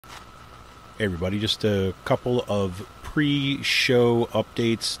Hey everybody, just a couple of pre-show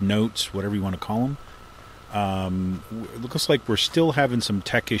updates, notes, whatever you want to call them. It looks like we're still having some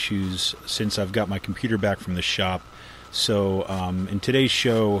tech issues since I've got my computer back from the shop. So in today's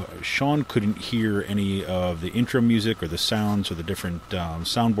show, Sean couldn't hear any of the intro music or the sounds or the different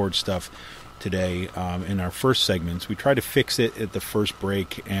soundboard stuff today in our first segments. We tried to fix it at the first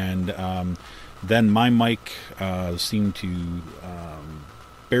break, and then my mic seemed to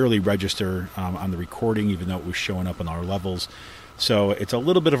barely register on the recording, even though it was showing up on our levels. So it's a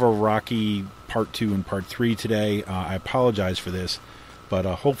little bit of a rocky part 2 and part 3 today. I apologize for this, but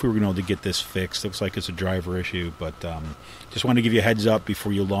hopefully we're going to be able to get this fixed. Looks like it's a driver issue, but just want to give you a heads up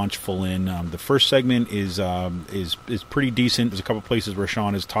before you launch full in. The first segment is pretty decent. There's a couple places where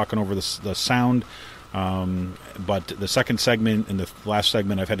Sean is talking over the sound, but the second segment and the last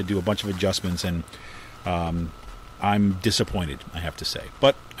segment I've had to do a bunch of adjustments, and I'm disappointed, I have to say.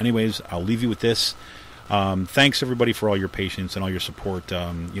 But anyways, I'll leave you with this. Thanks everybody for all your patience and all your support.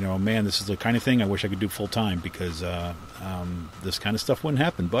 Man, this is the kind of thing I wish I could do full time, because this kind of stuff wouldn't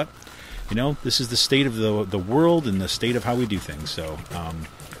happen. But this is the state of the world and the state of how we do things. So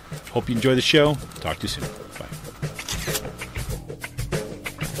hope you enjoy the show. Talk to you soon. Bye.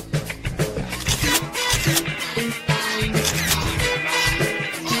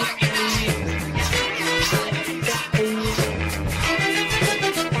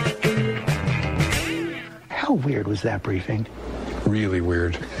 How weird was that briefing? Really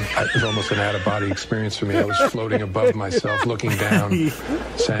weird. It was almost an out-of-body experience for me. I was floating above myself, looking down,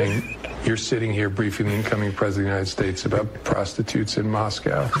 saying, "You're sitting here briefing the incoming president of the United States about prostitutes in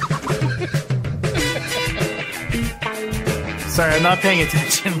Moscow." Sorry, I'm not paying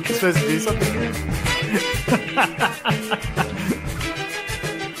attention. I'm supposed to do something here?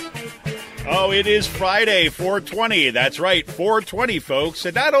 Oh, it is Friday, 420. That's right, 420, folks.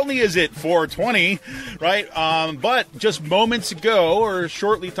 And not only is it 420, right, but just moments ago, or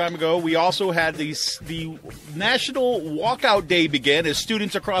shortly time ago, we also had the National Walkout Day begin as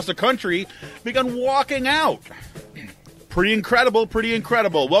students across the country began walking out. Pretty incredible, pretty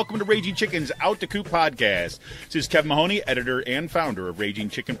incredible. Welcome to Raging Chicken's Out to Coop podcast. This is Kevin Mahoney, editor and founder of Raging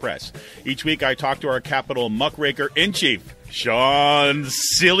Chicken Press. Each week I talk to our Capitol muckraker-in-chief, Sean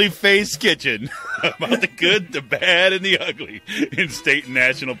Silly Face Kitchen, about the good, the bad, and the ugly in state and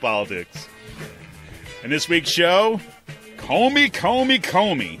national politics. And this week's show,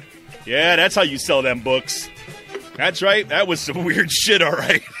 Comey. Yeah, that's how you sell them books. That's right, that was some weird shit, all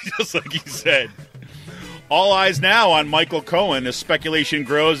right, just like you said. All eyes now on Michael Cohen as speculation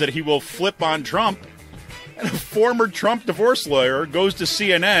grows that he will flip on Trump. And a former Trump divorce lawyer goes to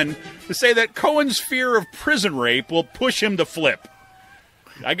CNN to say that Cohen's fear of prison rape will push him to flip.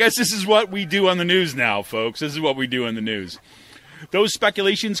 I guess this is what we do on the news now, folks. This is what we do in the news. Those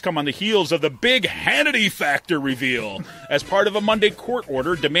speculations come on the heels of the big Hannity Factor reveal as part of a Monday court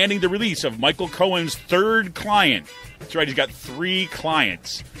order demanding the release of Michael Cohen's third client. That's right, he's got 3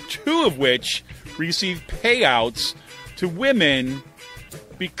 clients, 2 of which received payouts to women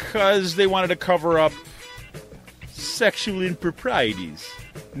because they wanted to cover up sexual improprieties.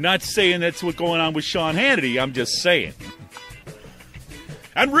 Not saying that's what's going on with Sean Hannity, I'm just saying.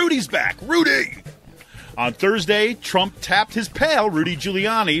 And Rudy's back. Rudy! On Thursday, Trump tapped his pal, Rudy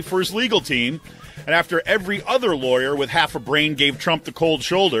Giuliani, for his legal team, and after every other lawyer with half a brain gave Trump the cold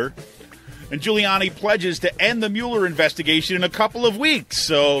shoulder, and Giuliani pledges to end the Mueller investigation in a couple of weeks,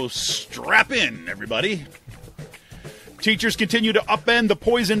 so strap in, everybody. Teachers continue to upend the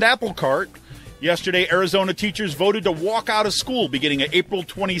poisoned apple cart. Yesterday, Arizona teachers voted to walk out of school beginning at April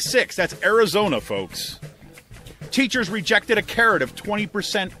 26th. That's Arizona, folks. Teachers rejected a carrot of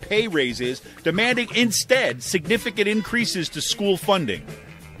 20% pay raises, demanding instead significant increases to school funding.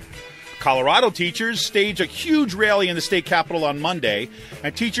 Colorado teachers stage a huge rally in the state capitol on Monday,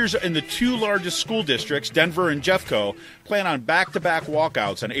 and teachers in the 2 largest school districts, Denver and Jeffco, plan on back-to-back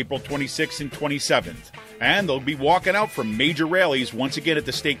walkouts on April 26th and 27th. And they'll be walking out from major rallies once again at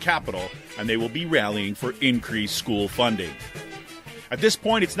the state capitol, and they will be rallying for increased school funding. At this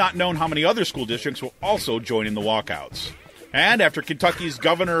point, it's not known how many other school districts will also join in the walkouts. And after Kentucky's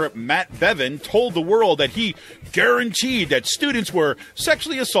Governor Matt Bevin told the world that he guaranteed that students were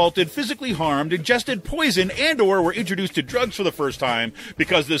sexually assaulted, physically harmed, ingested poison, and or were introduced to drugs for the first time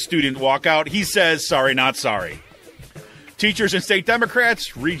because the student walkout, he says, sorry, not sorry. Teachers and state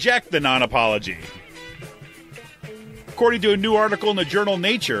Democrats reject the non-apology. According to a new article in the journal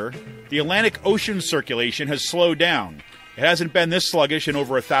Nature, the Atlantic Ocean circulation has slowed down. It hasn't been this sluggish in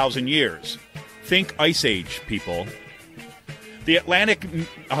over 1,000 years. Think Ice Age, people. The Atlantic,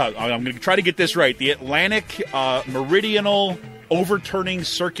 I'm going to try to get this right. The Atlantic Meridional overturning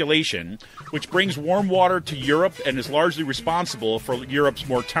circulation, which brings warm water to Europe and is largely responsible for Europe's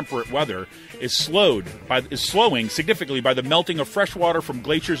more temperate weather, is slowing significantly by the melting of fresh water from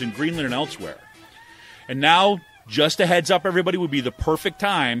glaciers in Greenland and elsewhere. And now, just a heads up, everybody, would be the perfect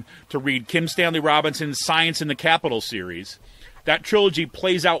time to read Kim Stanley Robinson's Science in the Capitol series. That trilogy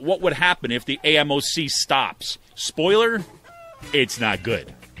plays out what would happen if the AMOC stops. Spoiler, it's not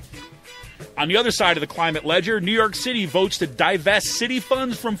good. On the other side of the climate ledger, New York City votes to divest city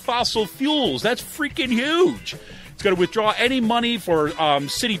funds from fossil fuels. That's freaking huge. It's going to withdraw any money for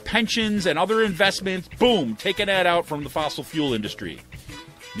city pensions and other investments. Boom, taking that out from the fossil fuel industry.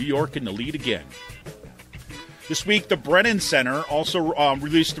 New York in the lead again. This week, the Brennan Center also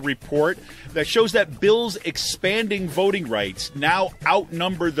released a report that shows that bills expanding voting rights now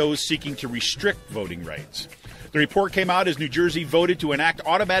outnumber those seeking to restrict voting rights. The report came out as New Jersey voted to enact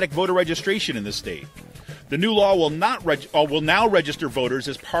automatic voter registration in the state. The new law will now register voters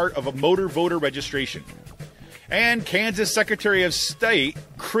as part of a motor voter registration. And Kansas Secretary of State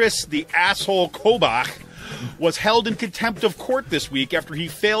Chris the Asshole Kobach was held in contempt of court this week after he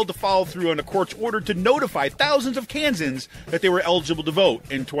failed to follow through on a court's order to notify thousands of Kansans that they were eligible to vote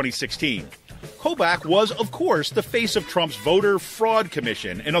in 2016. Kobach was, of course, the face of Trump's Voter Fraud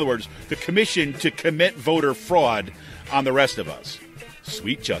Commission. In other words, the commission to commit voter fraud on the rest of us.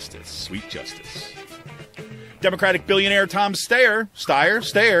 Sweet justice, sweet justice. Democratic billionaire Tom Steyer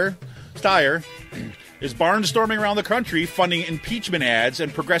is barnstorming around the country funding impeachment ads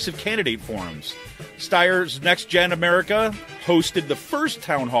and progressive candidate forums. Steyer's Next Gen America hosted the first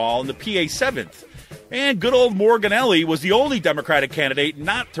town hall in the PA 7th. And good old Morganelli was the only Democratic candidate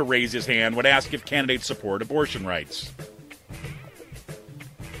not to raise his hand when asked if candidates support abortion rights.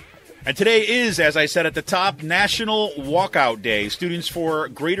 And today is, as I said at the top, National Walkout Day. Students for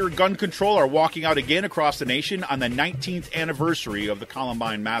greater gun control are walking out again across the nation on the 19th anniversary of the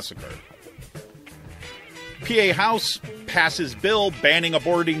Columbine Massacre. PA House passes bill banning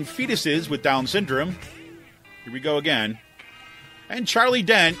aborting fetuses with Down syndrome. Here we go again. And Charlie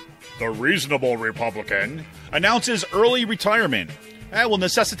Dent, the reasonable Republican, announces early retirement. That will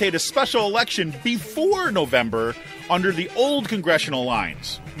necessitate a special election before November under the old congressional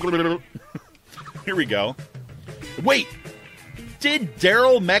lines. Here we go. Wait, did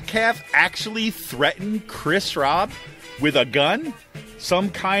Daryl Metcalf actually threaten Chris Robb with a gun?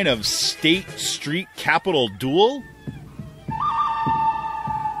 Some kind of state street capital duel?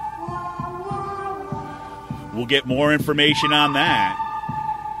 We'll get more information on that.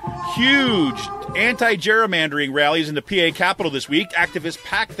 Huge anti-gerrymandering rallies in the PA Capitol this week. Activists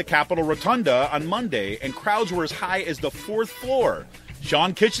packed the Capitol Rotunda on Monday, and crowds were as high as the 4th floor.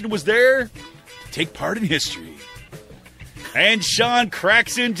 Sean Kitchen was there to take part in history. And Sean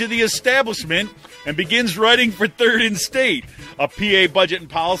cracks into the establishment and begins writing for Third and State, a PA Budget and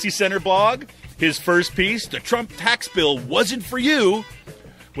Policy Center blog. His first piece, The Trump Tax Bill Wasn't For You,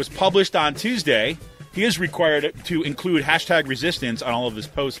 was published on Tuesday. He is required to include hashtag resistance on all of his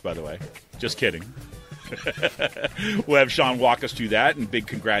posts, by the way. Just kidding. We'll have Sean walk us through that, and big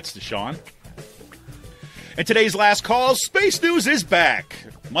congrats to Sean. And today's last call, space news is back.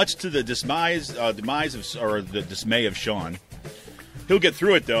 Much to the dismay of Sean. He'll get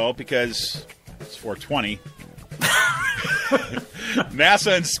through it, though, because it's 420.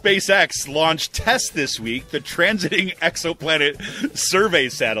 NASA and SpaceX launched tests this week, the Transiting Exoplanet Survey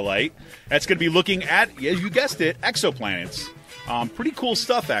satellite. That's going to be looking at, you guessed it, exoplanets. Pretty cool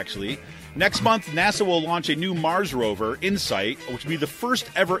stuff, actually. Next month, NASA will launch a new Mars rover, InSight, which will be the first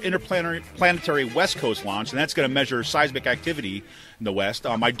ever interplanetary West Coast launch, and that's going to measure seismic activity in the West.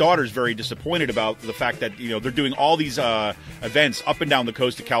 My daughter's very disappointed about the fact that they're doing all these events up and down the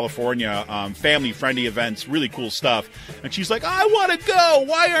coast of California, family-friendly events, really cool stuff. And she's like, I want to go!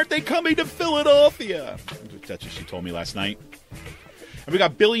 Why aren't they coming to Philadelphia? That's what she told me last night. And we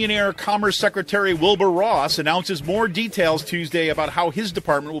got billionaire Commerce Secretary Wilbur Ross announces more details Tuesday about how his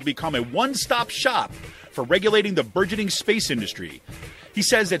department will become a one-stop shop for regulating the burgeoning space industry. He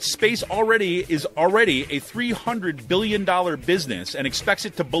says that space is already a $300 billion business and expects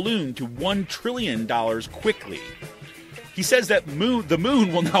it to balloon to $1 trillion quickly. He says that the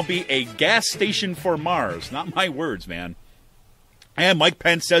moon will now be a gas station for Mars. Not my words, man. And Mike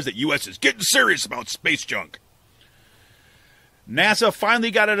Pence says that U.S. is getting serious about space junk. NASA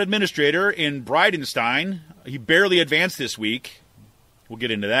finally got an administrator in Bridenstine. He barely advanced this week. We'll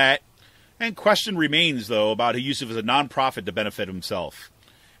get into that. And question remains, though, about his use of as a nonprofit to benefit himself.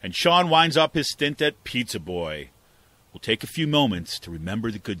 And Sean winds up his stint at Pizza Boy. We'll take a few moments to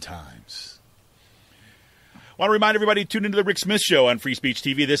remember the good times. Want to remind everybody to tune into the Rick Smith Show on Free Speech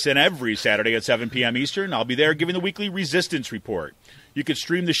TV this and every Saturday at 7 p.m. Eastern. I'll be there giving the weekly Resistance Report. You can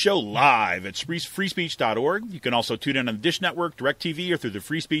stream the show live at freespeech.org. You can also tune in on the Dish Network, DirecTV, or through the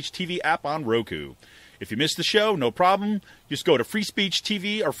Free Speech TV app on Roku. If you missed the show, no problem. Just go to Free Speech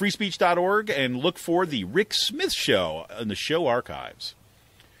TV or freespeech.org and look for the Rick Smith Show in the show archives.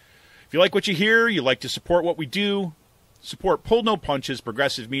 If you like what you hear, you like to support what we do, support Pull No Punches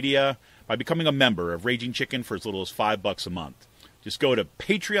Progressive Media by becoming a member of Raging Chicken for as little as $5 a month. Just go to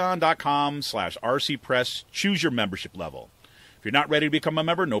patreon.com/rcpress, choose your membership level. If you're not ready to become a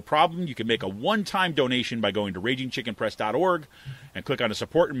member, no problem. You can make a one-time donation by going to ragingchickenpress.org and click on the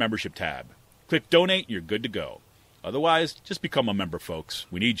Support and Membership tab. Click Donate, and you're good to go. Otherwise, just become a member, folks.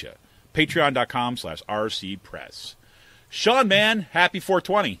 We need you. Patreon.com/rcpress. Sean, man, happy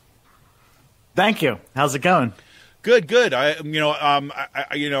 420. Thank you. How's it going? Good. I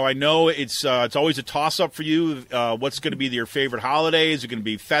know it's always a toss-up for you. What's going to be your favorite holiday? Is it going to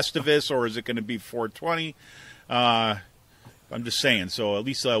be Festivus or is it going to be 420? I'm just saying. So at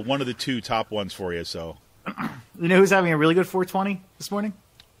least one of the two top ones for you. So, you know who's having a really good 420 this morning?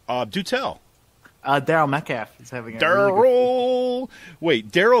 Do tell. Daryl Metcalf is having a Daryl.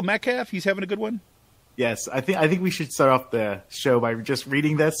 Wait, Daryl Metcalf? He's having a good one? Yes, I think we should start off the show by just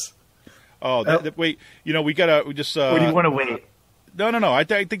reading this. Oh, wait! We just. Or do you want to wait? No. I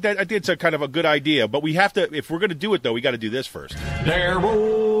think it's a kind of a good idea, but we have to. If we're going to do it, though, we got to do this first.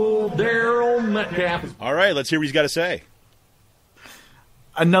 Daryl Metcalf. All right, let's hear what he's got to say.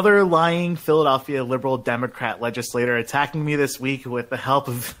 Another lying Philadelphia liberal Democrat legislator attacking me this week with the help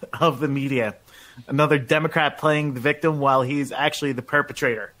of the media. Another Democrat playing the victim while he's actually the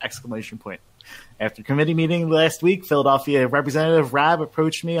perpetrator! ! After committee meeting last week, Philadelphia Representative Rabb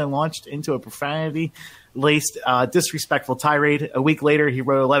approached me and launched into a profanity-laced, disrespectful tirade. A week later, he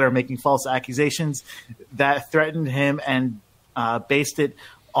wrote a letter making false accusations that threatened him and based it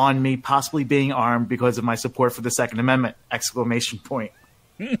on me possibly being armed because of my support for the Second Amendment! !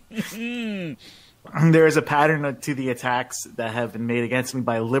 There is a pattern to the attacks that have been made against me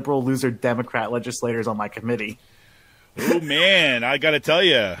by liberal loser Democrat legislators on my committee. Oh, man, I got to tell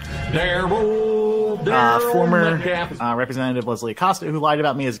you. Former Representative Leslie Acosta, who lied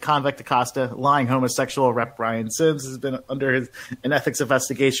about me as convict Acosta, lying homosexual Rep. Brian Sims has been under an ethics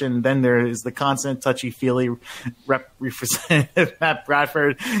investigation. Then there is the constant touchy-feely Representative Matt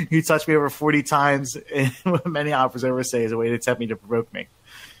Bradford, who touched me over 40 times in what many observers say is a way to tempt me to provoke me.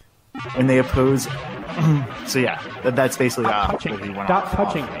 And they oppose. So, yeah, that's basically what he went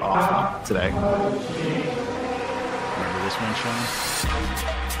off today. This one,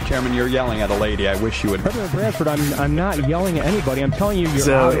 Sean? Chairman, you're yelling at a lady. I wish you would. President Bradford, I'm not yelling at anybody. I'm telling you, you're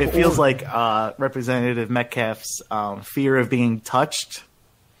so out of it feels order. like Representative Metcalf's fear of being touched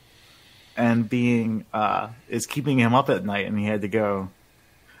and being is keeping him up at night, and he had to go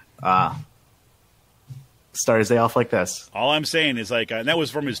start his day off like this. All I'm saying is and that was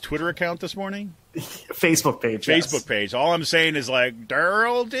from his Twitter account this morning? Facebook page. Facebook page. All I'm saying is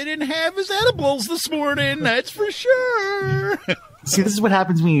Daryl didn't have his edibles this morning. That's for sure. See, this is what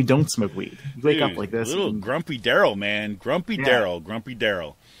happens when you don't smoke weed. You wake up like this. Little grumpy Daryl, man. Grumpy Daryl. Grumpy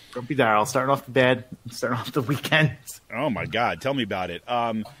Daryl. Grumpy Daryl. Starting off the bed. Starting off the weekend. Oh my God! Tell me about it.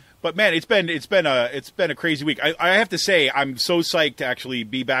 But man, it's been a crazy week. I have to say, I'm so psyched to actually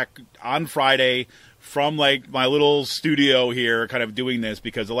be back on Friday from my little studio here, kind of doing this,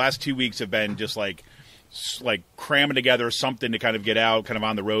 because the last 2 weeks have been just like cramming together something to kind of get out, kind of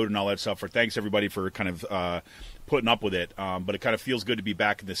on the road and all that stuff. Thanks everybody for kind of putting up with it. But it kind of feels good to be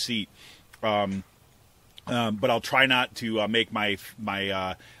back in the seat. But I'll try not to make my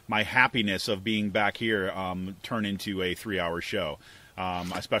happiness of being back here turn into a 3-hour show. I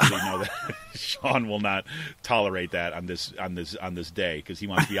especially know that Sean will not tolerate that on this day, because he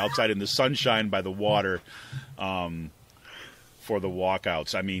wants to be outside in the sunshine by the water for the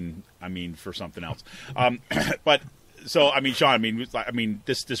walkouts. I mean for something else. But so Sean,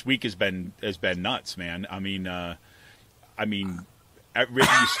 this week has been nuts, man. You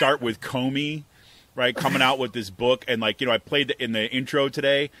start with Comey, right, coming out with this book, and I played in the intro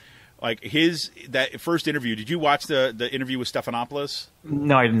today. That first interview. Did you watch the interview with Stephanopoulos?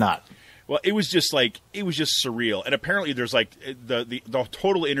 No, I did not. Well, it was just surreal. And apparently there's the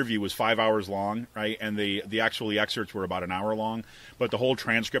total interview was 5 hours long, right? And the excerpts were about an hour long, but the whole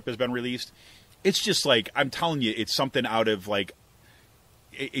transcript has been released. It's just I'm telling you, it's something out of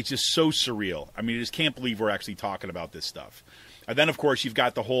it's just so surreal. I just can't believe we're actually talking about this stuff. And then of course you've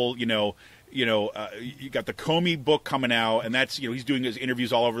got the whole, you got the Comey book coming out, and that's, he's doing his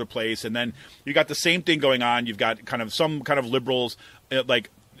interviews all over the place. And then you got the same thing going on. You've got some kind of liberals,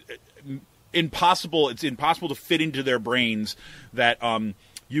 impossible. It's impossible to fit into their brains that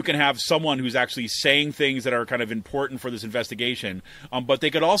you can have someone who's actually saying things that are kind of important for this investigation, but they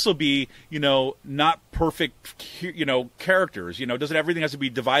could also be, not perfect, characters. Doesn't everything has to be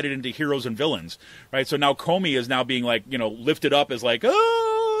divided into heroes and villains, right? So now Comey is now being like, lifted up as like,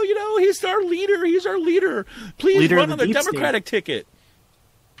 oh, he's our leader. He's our leader. Please Leader run of on the the deep Democratic ticket.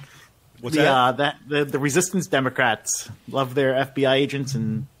 What's the resistance Democrats love their FBI agents,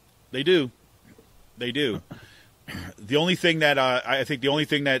 and they do. The only thing that I think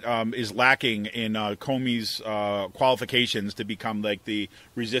is lacking in Comey's qualifications to become like the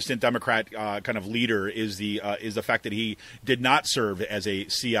resistant Democrat kind of leader is the fact that he did not serve as a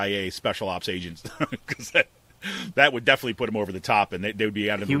CIA special ops agent, because that would definitely put him over the top, and they would be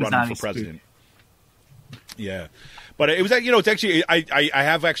out of the running for president. Yeah. But it was, it's actually, I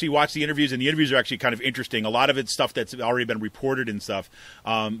have actually watched the interviews, and the interviews are actually kind of interesting. A lot of it's stuff that's already been reported and stuff,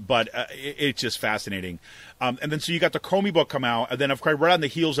 but it's just fascinating. And then so you got the Comey book come out, and then of course right on the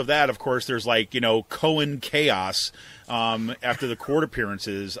heels of that, of course, there's like, Cohen chaos after the court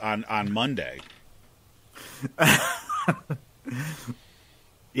appearances on Monday.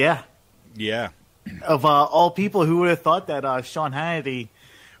 Yeah. Of all people, who would have thought that Sean Hannity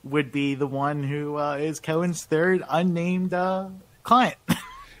would be the one who is Cohen's third unnamed client?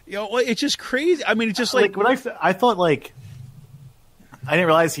 It's just crazy. I mean, it's just like when I thought, like, I didn't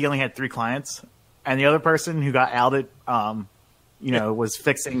realize he only had 3 clients, and the other person who got outed, was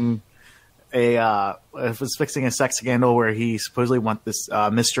fixing a sex scandal where he supposedly wants this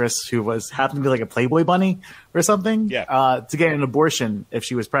mistress who happened to be like a Playboy bunny or something, to get an abortion if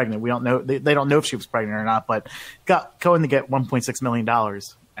she was pregnant. We don't know. They don't know if she was pregnant or not, but got Cohen to get $1.6 million.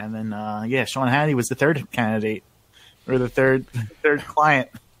 And then, Sean Hannity was the third candidate, or the third client.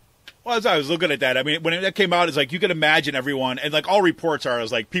 Well, as I was looking at that, I mean, when that came out, it's like you can imagine everyone, and like all reports are,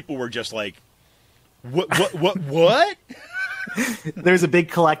 is like people were just like, what? There's a big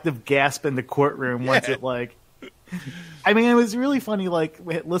collective gasp in the courtroom once it like. I mean, it was really funny, like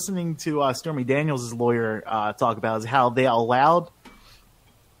listening to Stormy Daniels' lawyer talk about is how the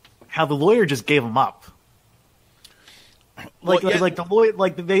lawyer just gave him up. Like the lawyer,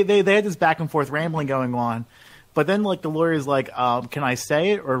 like they had this back and forth rambling going on, but then like the lawyer's like, "Can I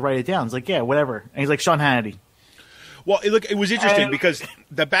say it or write it down?" It's like, "Yeah, whatever." And he's like, "Sean Hannity." Well, it was interesting because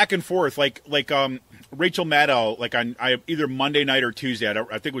the back and forth, like Rachel Maddow, like on either Monday night or Tuesday,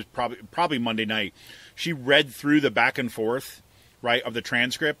 I think it was probably Monday night. She read through the back and forth, right, of the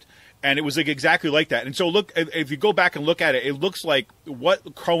transcript, and it was like exactly like that. And so look, if you go back and look at it, it looks like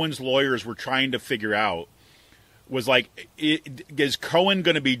what Cohen's lawyers were trying to figure out was like, is Cohen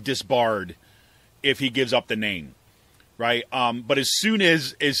going to be disbarred if he gives up the name, right? But as soon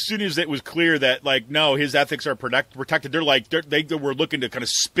as it was clear that like no, his ethics are protected, they're like they were looking to kind of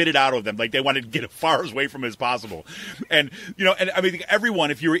spit it out of them, like they wanted to get as far away from it as possible. And and I mean everyone,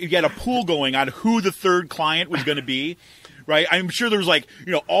 if you had a pool going on who the third client was going to be. Right, I'm sure there's like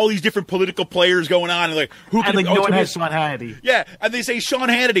all these different political players going on, and like who can no one has Sean Hannity. Yeah, and they say Sean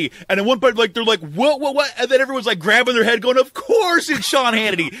Hannity, and at one point like they're like what, and then everyone's like grabbing their head, going, "Of course it's Sean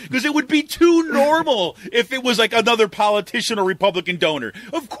Hannity," because it would be too normal if it was like another politician or Republican donor.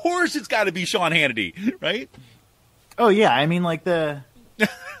 Of course it's got to be Sean Hannity, right? Oh yeah, I mean like the.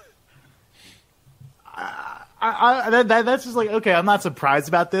 That's just like, okay, I'm not surprised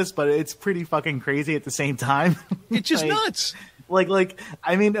about this, but it's pretty fucking crazy at the same time. It's just nuts. Like,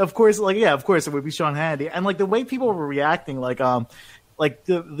 I mean, of course, it would be Sean Hannity. And like the way people were reacting, like the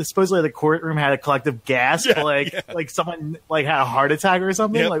supposedly the courtroom had a collective gasp, like someone like had a heart attack or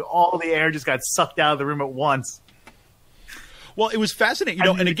something. Yep. Like all the air just got sucked out of the room at once. Well, it was fascinating,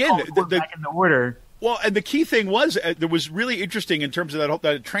 and again, back in the order. Well, and the key thing was that was really interesting in terms of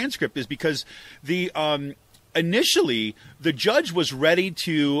that transcript is because the initially, the judge was ready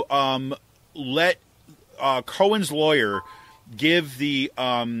to let Cohen's lawyer give the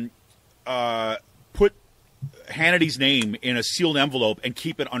put Hannity's name in a sealed envelope and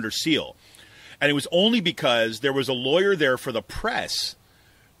keep it under seal. And it was only because there was a lawyer there for the press,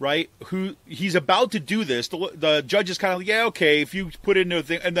 right, who he's about to do this. The judge is kind of like, yeah, okay, if you put it into a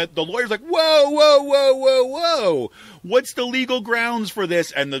thing. And the lawyer's like, whoa. What's the legal grounds for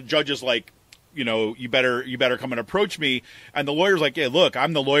this? And the judge is like, you better come and approach me. And the lawyer's like, yeah, look,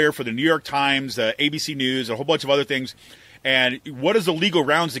 I'm the lawyer for the New York Times, ABC News, a whole bunch of other things. And what is the legal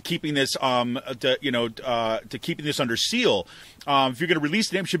grounds to keeping this, to keeping this under seal? If you're going to release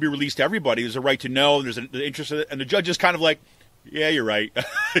the name, it should be released to everybody. There's a right to know. There's an interest in it. And the judge is kind of like, Yeah, you're right.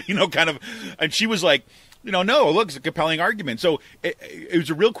 Kind of. And she was like, no, look, it's a compelling argument. So it was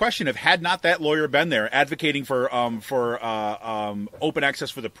a real question of, had not that lawyer been there advocating for open access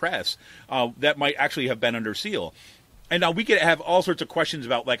for the press, that might actually have been under seal. And now we could have all sorts of questions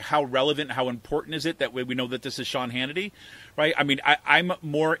about, like, how relevant, how important is it that we know that this is Sean Hannity, right? I mean, I'm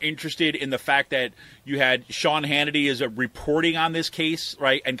more interested in the fact that you had Sean Hannity as a reporting on this case,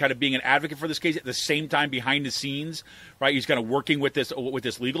 right, and kind of being an advocate for this case at the same time behind the scenes, right? He's kind of working with this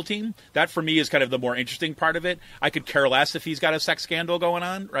legal team. That for me is kind of the more interesting part of it. I could care less if he's got a sex scandal going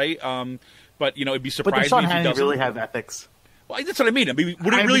on, right? But it'd be surprising. But does Sean if he Hannity doesn't really have ethics? Well, that's what I mean. I mean,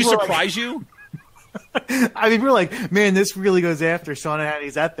 would it really surprise you? I mean, we're like, man, this really goes after Sean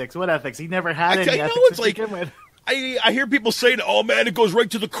Hannity's ethics. What ethics? He never had any ethics. It's like, I hear people saying, "Oh man, it goes right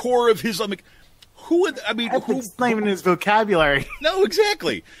to the core of his." I'm like, who? I mean, ethics not even in his vocabulary. No,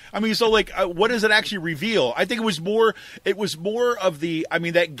 exactly. I mean, so like, what does it actually reveal? I think it was more of the. I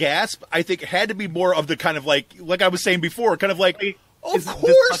mean, that gasp. I think had to be more of the kind of like I was saying before, kind of like, of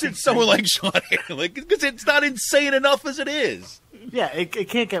course, it's someone like Sean Hannity, like, because it's not insane enough as it is. Yeah, it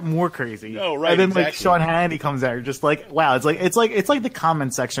can't get more crazy. No, right. And then exactly. like Sean Hannity comes out, just like, wow, it's like the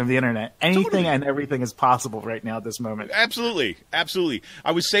comment section of the internet. Anything and everything is possible right now at this moment. Absolutely.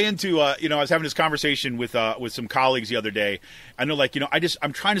 I was saying to I was having this conversation with some colleagues the other day. I know, like,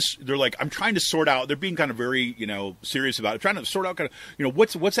 I'm trying to sort out. They're being kind of very serious about it. Trying to sort out kind of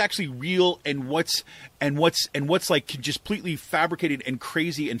what's actually real and what's like just completely fabricated and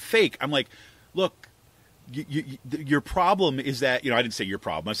crazy and fake. I'm like, look. Your problem is that, I didn't say your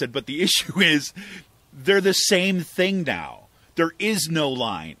problem. I said, but the issue is they're the same thing now. There is no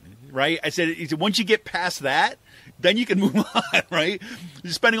line, right? I said, once you get past that, then you can move on, right?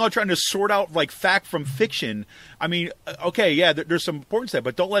 Spending all trying to sort out like fact from fiction. I mean, okay, yeah, there's some importance there,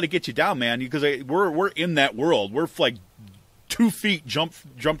 but don't let it get you down, man, because we're in that world. We're like 2 feet jumped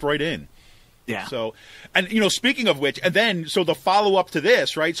right in. Yeah. So, and speaking of which, and then so the follow up to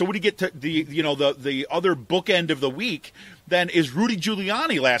this, right? So when you get to the other bookend of the week, then is Rudy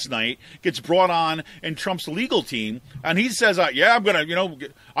Giuliani last night gets brought on in Trump's legal team, and he says, "Yeah, I'm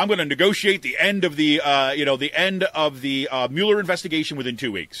gonna negotiate the end of the Mueller investigation within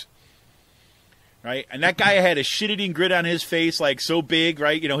 2 weeks." Right, and that guy had a shit-eating grin on his face, like so big,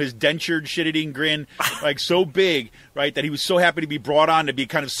 right? His dentured shit-eating grin, like so big, right, that he was so happy to be brought on to be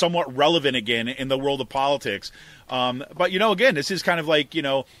kind of somewhat relevant again in the world of politics. But again, this is kind of like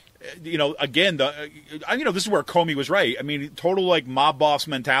again, this is where Comey was right. I mean, total like mob boss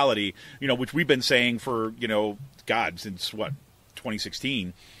mentality, which we've been saying for since what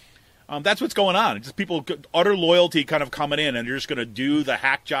 2016. That's what's going on. It's just people, utter loyalty kind of coming in, and you're just going to do the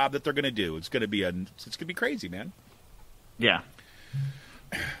hack job that they're going to do. It's going to be crazy, man. Yeah.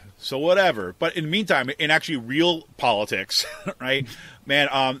 So whatever. But in the meantime, in actually real politics, right, man,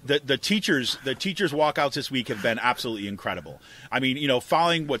 the teachers walkouts this week have been absolutely incredible. I mean,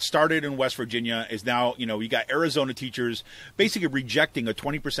 following what started in West Virginia is now, you got Arizona teachers basically rejecting a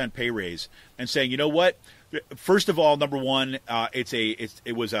 20% pay raise and saying, you know what? First of all, number one,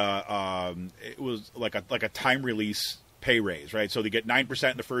 it was like a time release pay raise, right? So they get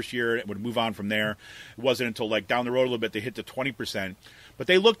 9% in the first year, and it would move on from there. It wasn't until like down the road a little bit they hit the 20%. But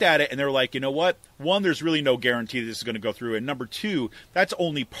they looked at it and they're like, you know what? One, there's really no guarantee this is going to go through, and number two, that's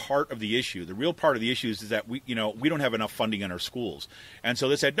only part of the issue. The real part of the issue is that we don't have enough funding in our schools, and so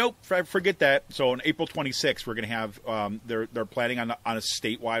they said, nope, forget that. So on April 26th, we're going to have they're planning on a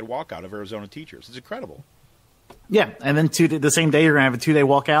statewide walkout of Arizona teachers. It's incredible. Yeah, and then the same day you're going to have a 2-day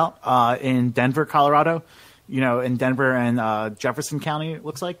walkout in Denver, Colorado. In Denver and Jefferson County, it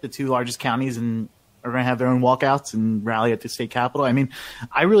looks like the two largest counties, and are going to have their own walkouts and rally at the state capitol. I mean,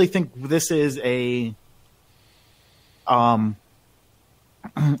 I really think this is I think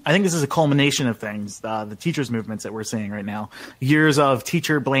this is a culmination of things, the teachers' movements that we're seeing right now. Years of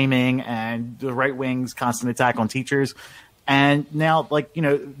teacher blaming and the right wing's constant attack on teachers. And now,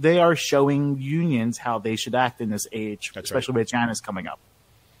 they are showing unions how they should act in this age, That's especially right. with Janice coming up.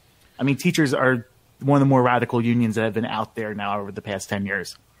 I mean, teachers are one of the more radical unions that have been out there now over the past 10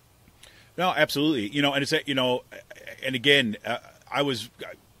 years. No, absolutely. And it's and again, I've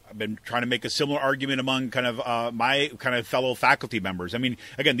been trying to make a similar argument among kind of my kind of fellow faculty members. I mean,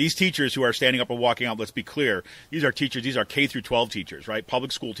 again, these teachers who are standing up and walking out, let's be clear, these are teachers. These are K through 12 teachers, right?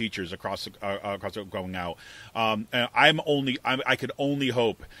 Public school teachers across going out. And I could only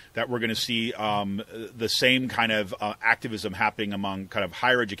hope that we're going to see the same kind of activism happening among kind of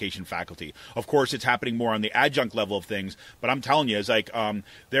higher education faculty. Of course, it's happening more on the adjunct level of things, but I'm telling you, it's like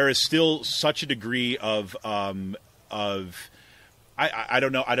there is still such a degree of I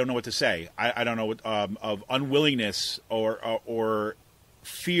don't know. I don't know what to say. I don't know what, of unwillingness or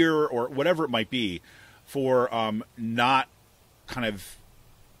fear or whatever it might be for not kind of,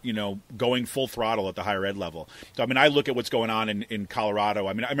 going full throttle at the higher ed level. So, I mean, I look at what's going on in Colorado.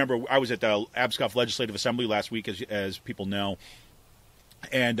 I mean, I remember I was at the Abscoff Legislative Assembly last week, as people know,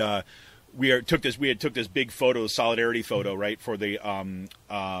 and we had took this big photo, solidarity photo, right, for the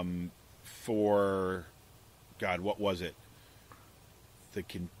for God, what was it? Was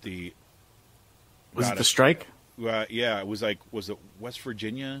it the strike? Yeah, it was was it West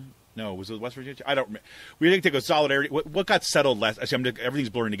Virginia? No, was it West Virginia? I don't remember. We didn't take a solidarity. What got settled last? Actually, everything's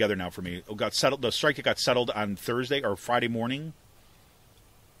blurring together now for me. It got settled. The strike that got settled on Thursday or Friday morning,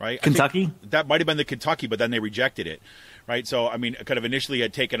 right? Kentucky. That might have been the Kentucky, but then they rejected it, right? So, I mean, kind of initially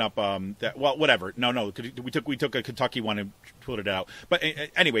had taken up that. Well, whatever. No. We took a Kentucky one and pulled it out. But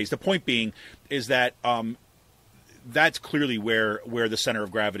anyways, the point being is that that's clearly where the center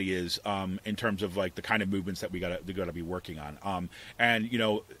of gravity is in terms of like the kind of movements that we gotta be working on. And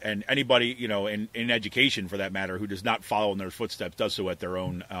anybody in education for that matter who does not follow in their footsteps does so at their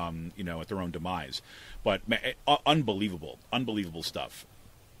own at their own demise. But unbelievable stuff.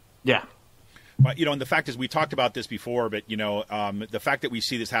 Yeah. But, and the fact is, we talked about this before, but, the fact that we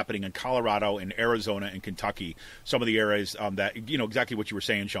see this happening in Colorado and Arizona and Kentucky, some of the areas that, exactly what you were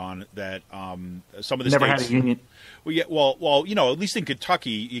saying, Sean, that some of the never states. Had a union. Well, yeah, well, at least in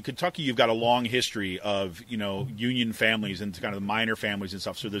Kentucky, you've got a long history of, union families and kind of the minor families and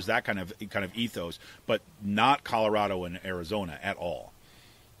stuff. So there's that kind of ethos, but not Colorado and Arizona at all.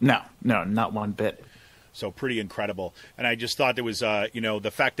 No, not one bit. So pretty incredible, and I just thought there was,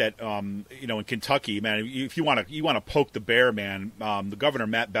 the fact that, in Kentucky, man, if you want to poke the bear, man, the governor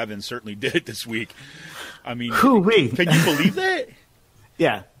Matt Bevin certainly did it this week. I mean, can you believe that?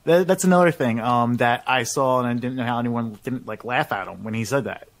 Yeah, that's another thing that I saw, and I didn't know how anyone didn't laugh at him when he said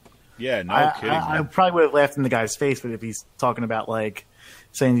that. Yeah, no kidding. I probably would have laughed in the guy's face, but if he's talking about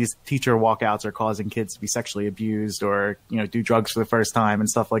saying these teacher walkouts are causing kids to be sexually abused or, do drugs for the first time and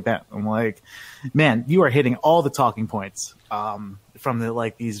stuff like that. I'm like, man, you are hitting all the talking points from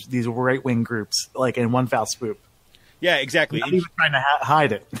these right-wing groups, in one foul swoop. Yeah, exactly. Not even trying to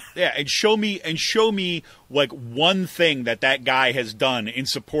hide it. Yeah, and show me one thing that guy has done in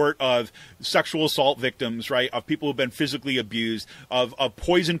support of sexual assault victims, right? Of people who've been physically abused, of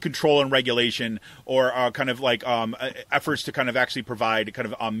poison control and regulation, or efforts to kind of actually provide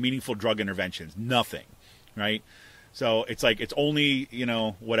kind of meaningful drug interventions. Nothing, right? So it's it's only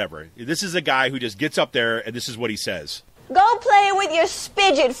whatever. This is a guy who just gets up there and this is what he says. Go play with your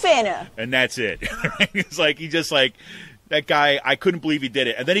spidget finna. And that's it. It's he just that guy, I couldn't believe he did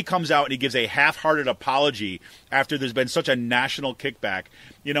it. And then he comes out and he gives a half-hearted apology after there's been such a national kickback.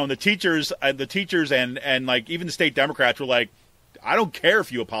 And the teachers and even the state Democrats were like, I don't care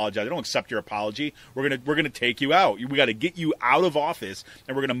if you apologize. I don't accept your apology. We're gonna take you out. We got to get you out of office,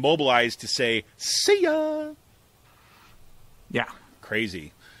 and we're gonna mobilize to say, see ya. Yeah.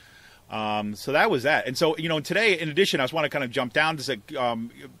 Crazy. So that was that. And so, today, in addition, I just want to kind of jump down to say,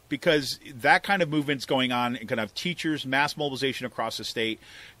 because that kind of movement's going on in kind of teachers, mass mobilization across the state.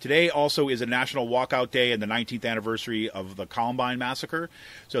 Today also is a National Walkout Day and the 19th anniversary of the Columbine Massacre.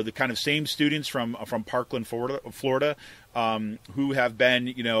 So the kind of same students from Parkland, Florida, who have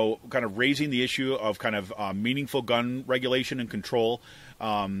been, kind of raising the issue of kind of meaningful gun regulation and control,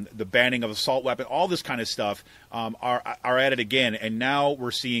 the banning of assault weapon, all this kind of stuff are at it again. And now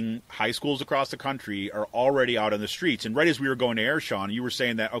we're seeing high schools across the country are already out on the streets. And right as we were going to air, Sean, you were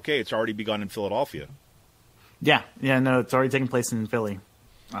saying that, okay, it's already begun in Philadelphia. Yeah, no, it's already taking place in Philly.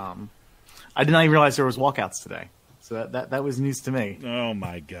 I did not even realize there was walkouts today. So that was news to me. Oh,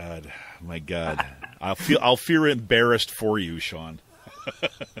 my God. I'll feel embarrassed for you, Sean,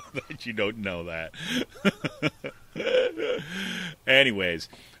 that you don't know that. Anyways,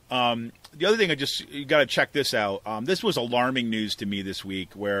 the other thing you got to check this out. This was alarming news to me this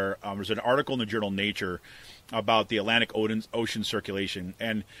week, where there's an article in the journal Nature about the Atlantic Ocean circulation,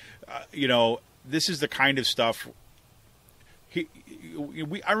 and this is the kind of stuff. I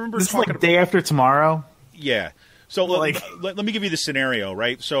remember this is day after tomorrow. Yeah. So let me give you the scenario,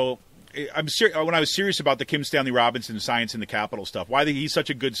 right? So when I was serious about the Kim Stanley Robinson Science in the Capital stuff, why he's such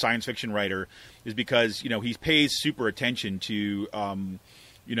a good science fiction writer is because, he pays super attention to,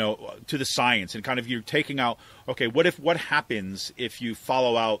 to the science, and kind of you're taking out, okay, what happens if you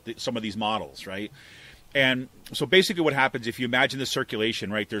follow out some of these models, right? And so basically what happens if you imagine the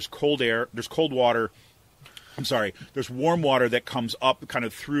circulation, right? There's cold air, there's cold water, I'm sorry, there's warm water that comes up kind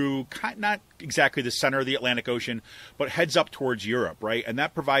of through, not exactly the center of the Atlantic Ocean, but heads up towards Europe, right? And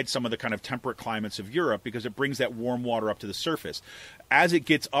that provides some of the kind of temperate climates of Europe because it brings that warm water up to the surface. As it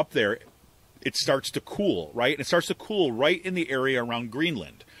gets up there, it starts to cool, right? And it starts to cool right in the area around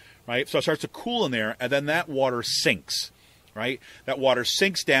Greenland, right? So it starts to cool in there, and then that water sinks. Right, that water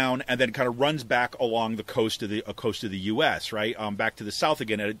sinks down and then kind of runs back along the coast of the U.S. Right, back to the south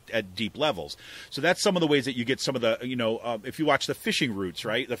again at deep levels. So that's some of the ways that you get some of the, if you watch the fishing routes,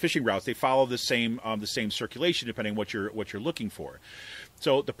 right, the fishing routes, they follow the same circulation depending on what you're looking for.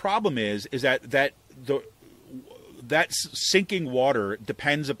 So the problem is that sinking water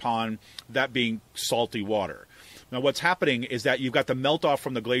depends upon that being salty water. Now, what's happening is that you've got the melt-off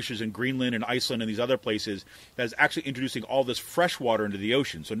from the glaciers in Greenland and Iceland and these other places that is actually introducing all this fresh water into the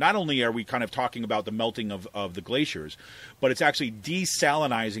ocean. So not only are we kind of talking about the melting of the glaciers, but it's actually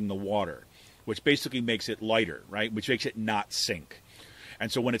desalinizing the water, which basically makes it lighter, right, which makes it not sink. And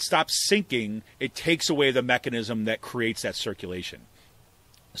so when it stops sinking, it takes away the mechanism that creates that circulation.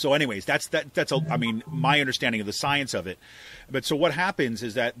 So anyways, that's my understanding of the science of it. But so what happens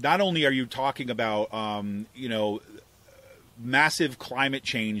is that not only are you talking about, massive climate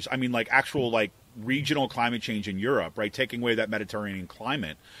change, actual regional climate change in Europe, right, taking away that Mediterranean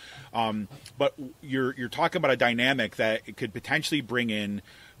climate, but you're talking about a dynamic that it could potentially bring in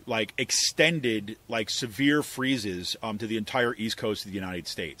extended severe freezes to the entire east coast of the United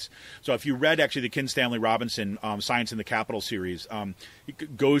States. So if you read actually the Ken Stanley Robinson Science in the Capital series,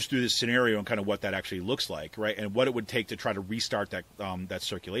 it goes through this scenario and kind of what that actually looks like, right, and what it would take to try to restart that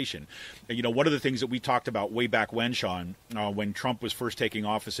circulation. And, one of the things that we talked about way back when, Sean, when Trump was first taking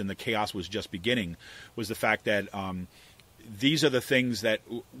office and the chaos was just beginning, was the fact that these are the things that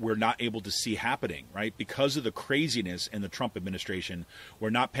we're not able to see happening, right? Because of the craziness in the Trump administration,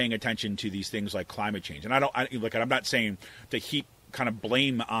 we're not paying attention to these things like climate change. And I'm not saying to heap kind of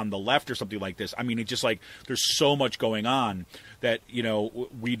blame on the left or something like this. I mean, it's just there's so much going on that,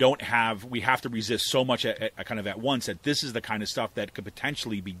 we have to resist so much at once that this is the kind of stuff that could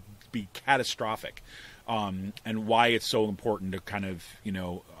potentially be catastrophic. And why it's so important to kind of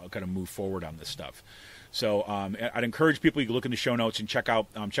move forward on this stuff. So I'd encourage people, you can look in the show notes and check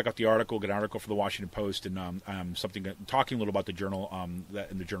out the article, get an article for the Washington Post and something talking a little about the journal,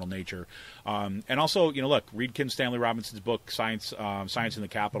 in the journal Nature. And also, read Ken Stanley Robinson's book, Science in the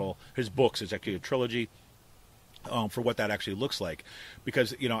Capitol. His books is actually a trilogy. For what that actually looks like,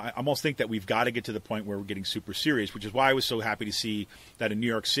 because I almost think that we've got to get to the point where we're getting super serious, which is why I was so happy to see that in New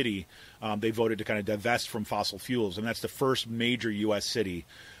York City they voted to kind of divest from fossil fuels, and that's the first major U.S. city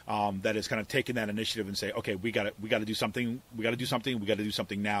that has kind of taken that initiative and say, okay, we got to do something, we got to do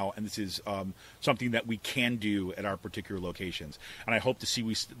something now, and this is something that we can do at our particular locations. And I hope to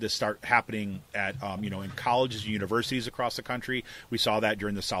see this start happening at in colleges and universities across the country. We saw that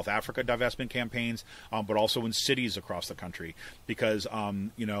during the South Africa divestment campaigns, but also in cities across the country, because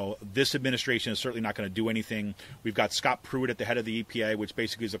this administration is certainly not going to do anything. We've got Scott Pruitt at the head of the EPA, which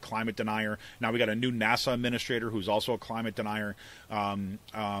basically is a climate denier. Now we got a new NASA administrator who's also a climate denier.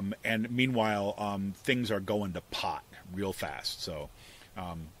 And meanwhile, things are going to pot real fast. So,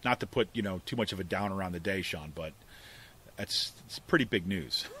 not to put too much of a downer on the day, Sean, but it's pretty big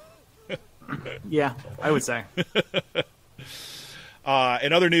news. Yeah, I would say.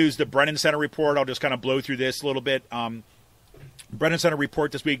 In other news, the Brennan Center report. I'll just kind of blow through this a little bit. Brennan Center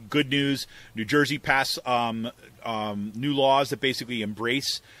report this week. Good news. New Jersey passed new laws that basically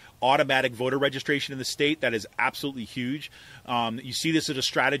embrace automatic voter registration in the state. That is absolutely huge. You see this as a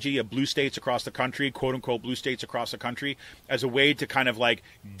strategy of blue states across the country, quote unquote blue states across the country, as a way to kind of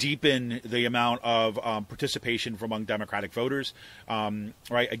deepen the amount of participation from among Democratic voters.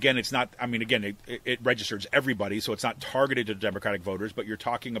 Right. Again, it's not, it registers everybody, so it's not targeted to Democratic voters, but you're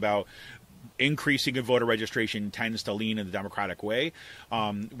talking about increasing in voter registration tends to lean in the Democratic way,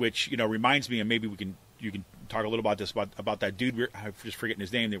 which, reminds me, and maybe you can talk a little about this, about that dude, I'm just forgetting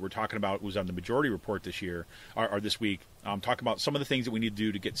his name, that we're talking about, was on the Majority Report this year, or this week, talking about some of the things that we need to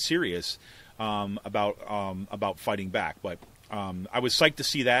do to get serious about fighting back. But I was psyched to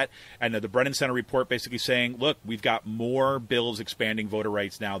see that, and the Brennan Center report basically saying, look, we've got more bills expanding voter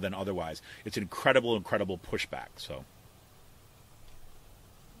rights now than otherwise. It's an incredible pushback. So,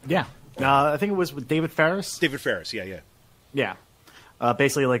 yeah. I think it was with David Ferris. David Ferris, yeah. Yeah.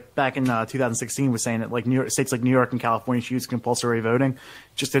 Basically, back in 2016, was saying that states like New York and California should use compulsory voting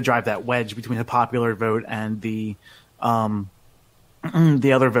just to drive that wedge between the popular vote and the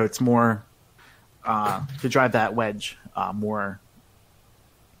other votes more, to drive that wedge more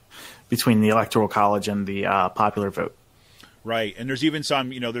between the Electoral College and the popular vote. Right, and there's even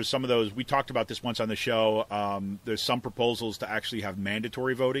some, there's some of those, we talked about this once on the show, there's some proposals to actually have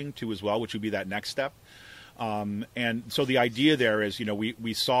mandatory voting too as well, which would be that next step. And so the idea there is,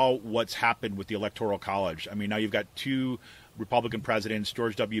 we saw what's happened with the Electoral College. I mean, now you've got two Republican presidents,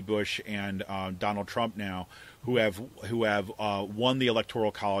 George W. Bush and Donald Trump now, who have won the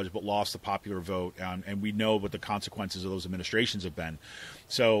Electoral College but lost the popular vote, and we know what the consequences of those administrations have been.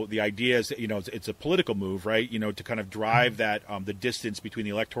 So the idea is that, it's a political move, right? To kind of drive that the distance between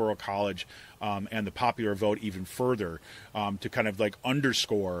the Electoral College and the popular vote even further, to kind of like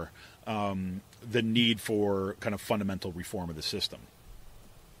underscore the need for kind of fundamental reform of the system.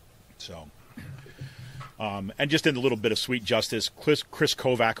 So. And just in a little bit of sweet justice, Chris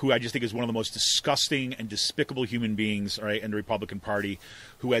Kovac, who I just think is one of the most disgusting and despicable human beings, right, in the Republican Party,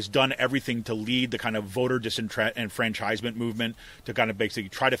 who has done everything to lead the kind of voter disenfranchisement movement to kind of basically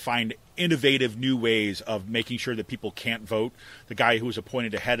try to find innovative new ways of making sure that people can't vote. The guy who was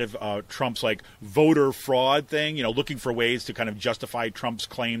appointed ahead of Trump's like voter fraud thing, looking for ways to kind of justify Trump's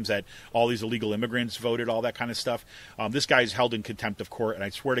claims that all these illegal immigrants voted, all that kind of stuff. This guy's held in contempt of court, and I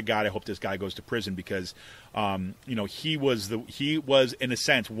swear to God, I hope this guy goes to prison because he was in a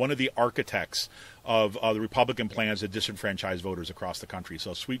sense one of the architects of the Republican plans to disenfranchise voters across the country.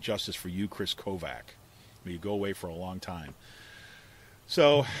 So sweet justice for you, Chris Kovac. May you go away for a long time.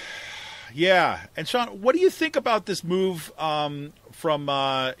 So, yeah. And Sean, what do you think about this move from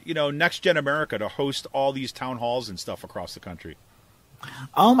Next Gen America to host all these town halls and stuff across the country?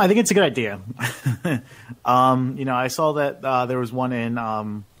 I think it's a good idea. I saw that there was one in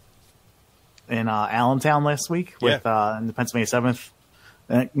Allentown last week with in the Pennsylvania 7th.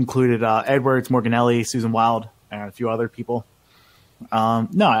 That included Edwards, Morganelli, Susan Wild, and a few other people. I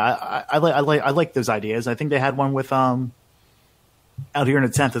like those ideas. I think they had one with out here in the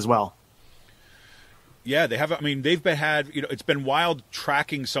 10th as well. Yeah, they have. I mean, it's been wild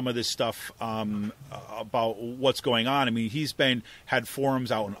tracking some of this stuff about what's going on. I mean, he's had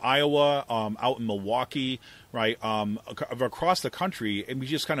forums out in Iowa, out in Milwaukee, right, across the country, and we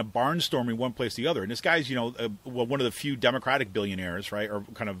just kind of barnstorming one place to the other. And this guy's, one of the few Democratic billionaires, right, or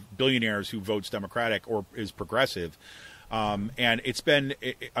kind of billionaires who votes Democratic or is progressive. And it's been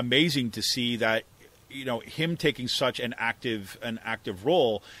amazing to see that. Him taking such an active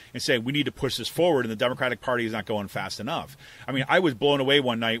role and saying we need to push this forward, and the Democratic Party is not going fast enough. I mean, I was blown away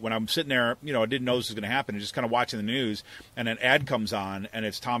one night when I'm sitting there, I didn't know this was going to happen, and just kind of watching the news, and an ad comes on, and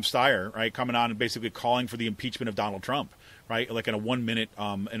it's Tom Steyer, right, coming on and basically calling for the impeachment of Donald Trump, right, like in a 1 minute,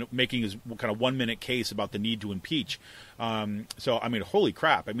 and making his kind of 1 minute case about the need to impeach. So, I mean, holy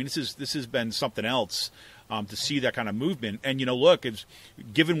crap! I mean, this has been something else. To see that kind of movement. And, look,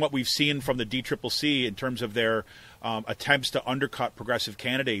 given what we've seen from the DCCC in terms of their attempts to undercut progressive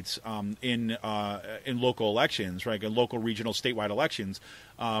candidates in local elections, right, in local, regional, statewide elections,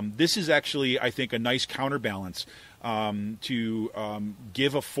 this is actually, I think, a nice counterbalance to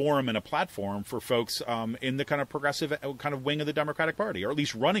give a forum and a platform for folks in the kind of progressive kind of wing of the Democratic Party, or at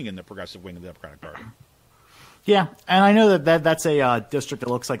least running in the progressive wing of the Democratic Party. Yeah, and I know that's a district that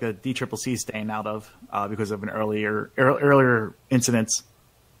looks like a DCCC staying out of because of an earlier incidents.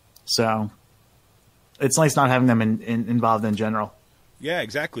 So it's nice not having them involved in general. Yeah,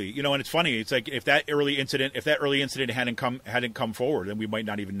 exactly. And it's funny. It's like if that early incident hadn't come forward, then we might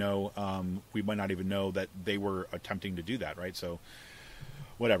not even know. That they were attempting to do that, right? So.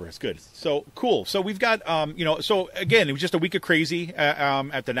 Whatever, it's good. So cool. So we've got, so again, it was just a week of crazy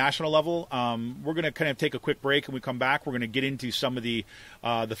at the national level. We're going to kind of take a quick break, and we come back. We're going to get into some of the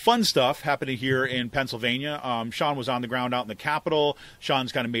fun stuff happening here in Pennsylvania. Sean was on the ground out in the Capitol.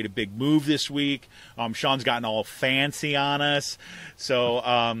 Sean's kind of made a big move this week. Sean's gotten all fancy on us. So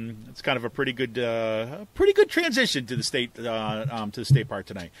it's kind of a pretty good transition to the state part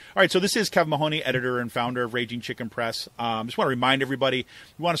tonight. All right. So this is Kevin Mahoney, editor and founder of Raging Chicken Press. Just want to remind everybody.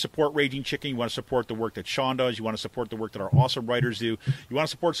 You want to support Raging Chicken. You want to support the work that Sean does. You want to support the work that our awesome writers do. You want to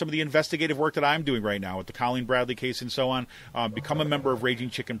support some of the investigative work that I'm doing right now with the Colleen Bradley case and so on. Become a member of Raging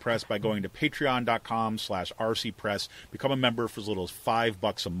Chicken Press by going to patreon.com/rcpress. Become a member for as little as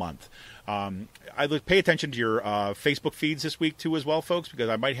 $5 a month. I pay attention to your Facebook feeds this week too as well, folks, because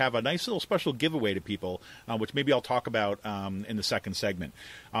I might have a nice little special giveaway to people, which maybe I'll talk about in the second segment.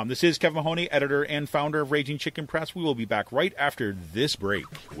 This is Kevin Mahoney, editor and founder of Raging Chicken Press. We will be back right after this break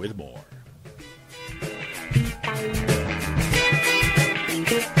with more.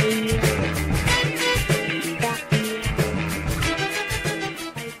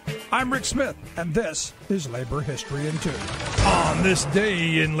 I'm Rick Smith, and this is Labor History in 2. On this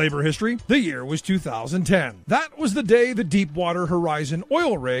day in labor history, the year was 2010. That was the day the Deepwater Horizon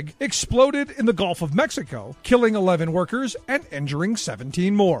oil rig exploded in the Gulf of Mexico, killing 11 workers and injuring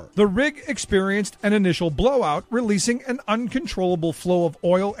 17 more. The rig experienced an initial blowout, releasing an uncontrollable flow of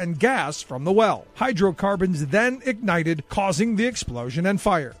oil and gas from the well. Hydrocarbons then ignited, causing the explosion and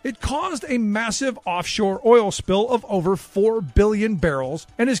fire. It caused a massive offshore oil spill of over 4 billion barrels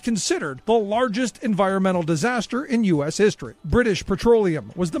and is considered the largest environmental disaster in U.S. history. British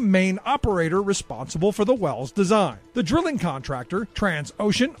Petroleum was the main operator responsible for the well's design. The drilling contractor,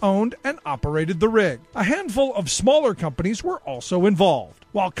 Transocean, owned and operated the rig. A handful of smaller companies were also involved.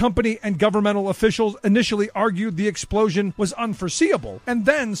 While company and governmental officials initially argued the explosion was unforeseeable and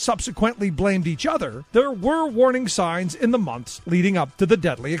then subsequently blamed each other, there were warning signs in the months leading up to the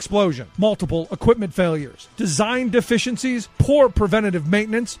deadly explosion. Multiple equipment failures, design deficiencies, poor preventative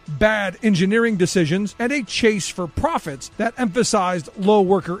maintenance, bad engineering decisions, and a chase for profits that emphasized low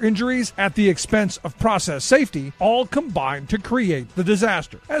worker injuries at the expense of process safety all combined to create the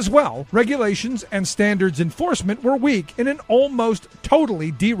disaster. As well, regulations and standards enforcement were weak in an almost totally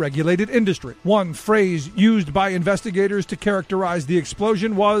deregulated industry. One phrase used by investigators to characterize the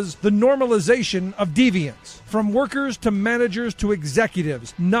explosion was the normalization of deviance. From workers to managers to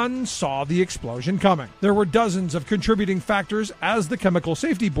executives, none saw the explosion coming. There were dozens of contributing factors, as the Chemical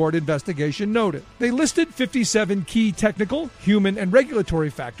Safety Board investigation noted. They listed 57 key technical, human, and regulatory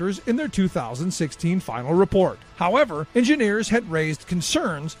factors in their 2016 final report. However, engineers had raised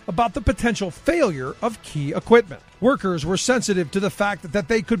concerns about the potential failure of key equipment. Workers were sensitive to the fact that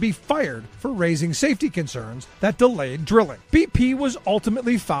they could be fired for raising safety concerns that delayed drilling. BP was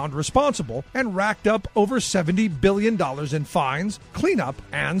ultimately found responsible and racked up over $70 billion in fines, cleanup,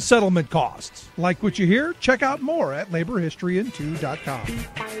 and settlement costs. Like what you hear? Check out more at laborhistoryin2.com.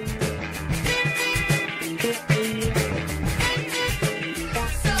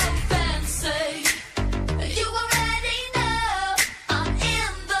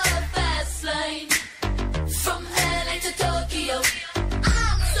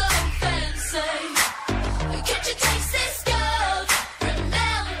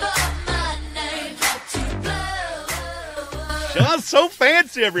 Sean's so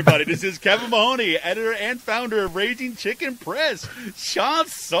fancy, everybody. This is Kevin Mahoney, editor and founder of Raging Chicken Press.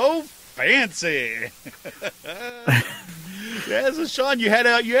 Sean's so fancy. Yeah, so Sean, you had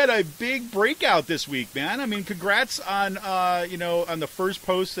a big breakout this week, man. I mean, congrats on on the first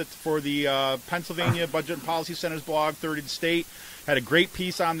post for the Pennsylvania Budget and Policy Center's blog, Third and State. Had a great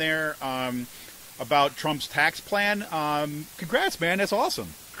piece on there about Trump's tax plan. Congrats, man. That's awesome.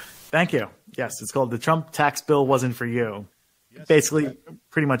 Thank you. Yes, it's called The Trump Tax Bill Wasn't For You. Yes, basically,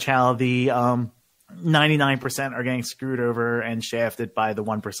 pretty much how the 99% are getting screwed over and shafted by the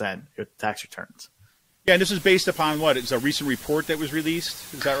 1% with tax returns. Yeah, and this is based upon what? It's a recent report that was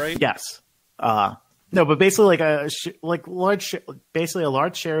released. Is that right? Yes. No, but basically, a large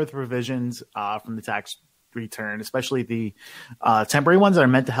share of the provisions from the tax return, especially the temporary ones that are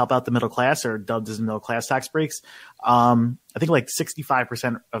meant to help out the middle class, or dubbed as middle class tax breaks. I think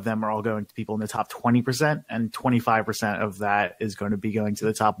 65% of them are all going to people in the top 20%, and 25% of that is going to be going to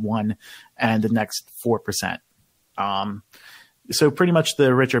the top 1% and the next 4%. So pretty much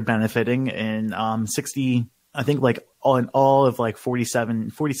the rich are benefiting in 60, I think in all of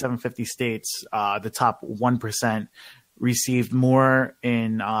 47, 50 states, the top 1% received more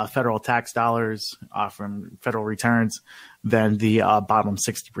in federal tax dollars from federal returns than the bottom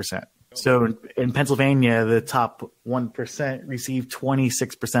 60%. So in Pennsylvania, the top 1% received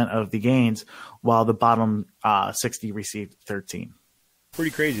 26% of the gains, while the bottom 60 received 13%.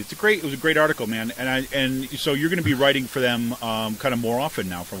 Pretty crazy. It was a great article, man. And so you're going to be writing for them kind of more often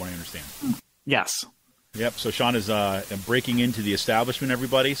now, from what I understand. Yes. Yep. So Sean is breaking into the establishment,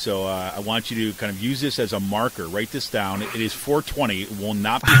 everybody. So I want you to kind of use this as a marker. Write this down. It is 420. It will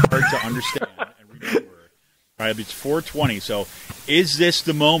not be hard to understand and remember. All right, it's 420. So is this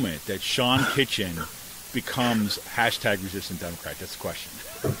the moment that Sean Kitchen becomes hashtag resistant Democrat? That's the question.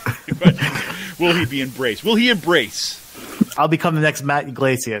 Will he be embraced? Will he embrace? I'll become the next Matt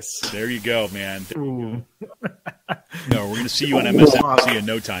Iglesias. There you go, man. There you go. No, we're going to see you on MSNBC in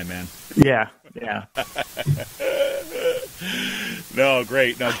no time, man. Yeah. No,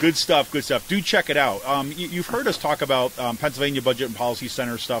 great. No, good stuff. Do check it out. You've heard us talk about Pennsylvania Budget and Policy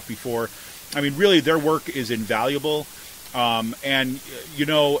Center stuff before. I mean, really, their work is invaluable. And,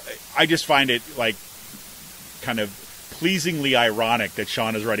 I just find it kind of pleasingly ironic that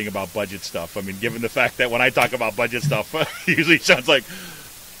Sean is writing about budget stuff. I mean, given the fact that when I talk about budget stuff, usually Sean's like,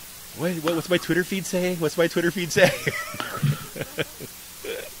 what's my Twitter feed say?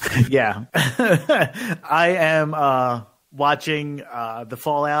 Yeah. I am watching the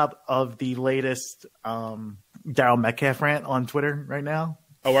fallout of the latest Daryl Metcalf rant on Twitter right now.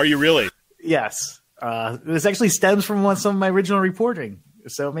 Oh, are you really? Yes. This actually stems from some of my original reporting.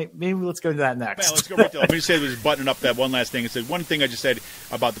 So maybe let's go to that next. Man, let's go right to. Let me say, was buttoning up that one last thing. It said one thing I just said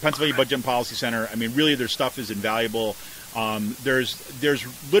about the Pennsylvania Budget and Policy Center. I mean, really, their stuff is invaluable.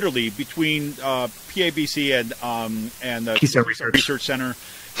 There's literally between PABC and the Keystone Research Center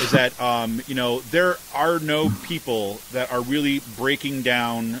is that there are no people that are really breaking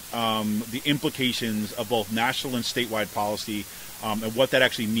down the implications of both national and statewide policy and what that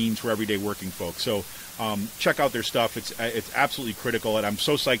actually means for everyday working folks. So check out their stuff. It's absolutely critical, and I'm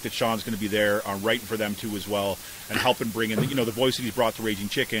so psyched that Sean's going to be there writing for them too as well, and helping bring in the voice that he's brought to Raging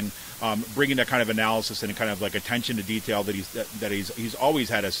Chicken, bringing that kind of analysis and kind of like attention to detail that he's always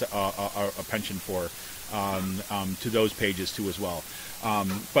had a penchant for to those pages too as well.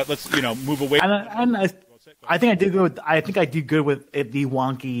 But let's move away. And I think I do good. I think I do good with it, the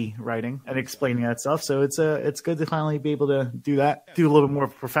wonky writing and explaining that stuff. So it's good to finally be able to do that. Do a little bit more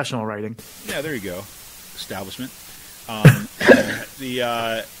professional writing. Yeah, there you go. Establishment. But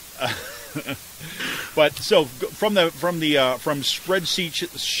so from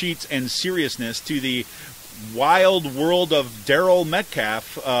spreadsheet sheets and seriousness to the wild world of Daryl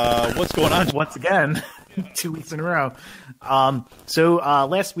Metcalf. What's going on? Once again, 2 weeks in a row. So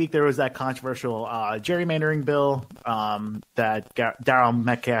last week there was that controversial gerrymandering bill that Daryl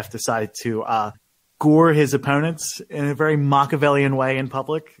Metcalf decided to gore his opponents in a very Machiavellian way in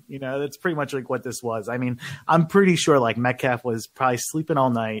public. That's pretty much like what this was. I mean, I'm pretty sure like Metcalf was probably sleeping all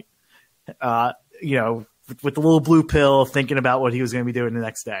night, with the little blue pill, thinking about what he was going to be doing the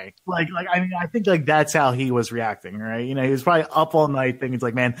next day. I think like that's how he was reacting, right? He was probably up all night thinking,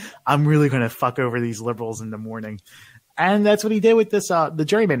 like, man, I'm really going to fuck over these liberals in the morning. And that's what he did with this, the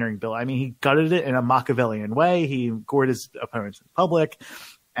gerrymandering bill. I mean, he gutted it in a Machiavellian way. He gored his opponents in public.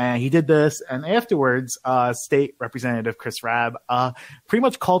 And he did this, and afterwards, State Representative Chris Rabb pretty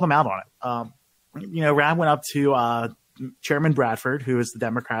much called him out on it. Rabb went up to Chairman Bradford, who is the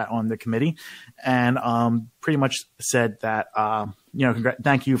Democrat on the committee, and pretty much said that,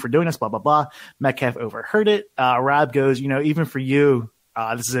 thank you for doing this, blah, blah, blah. Metcalf overheard it. Rabb goes, even for you,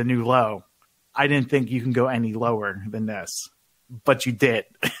 this is a new low. I didn't think you can go any lower than this, but you did.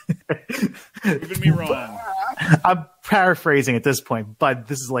 Proving me wrong. I'm paraphrasing at this point, but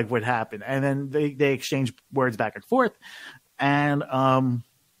this is like what happened. And then they exchanged words back and forth, and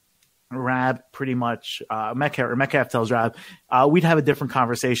Rabb pretty much Metcalf tells Rabb, we'd have a different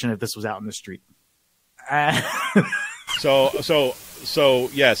conversation if this was out in the street. So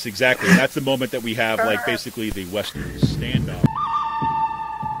yes, exactly. That's the moment that we have, like, basically the Western standoff.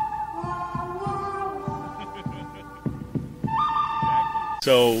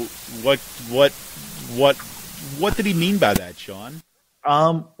 So what did he mean by that, Sean?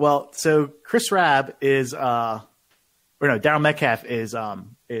 Well, so Chris Rabb Daryl Metcalf is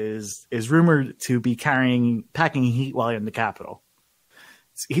rumored to be packing heat while in the Capitol.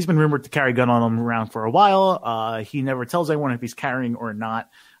 He's been rumored to carry a gun on him around for a while. He never tells anyone if he's carrying or not,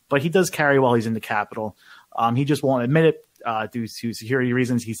 but he does carry while he's in the Capitol. He just won't admit it due to security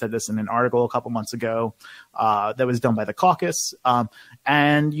reasons. He said this in an article a couple months ago that was done by the caucus.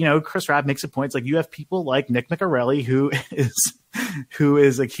 And Chris Rabb makes a point. It's like you have people like Nick McArelli who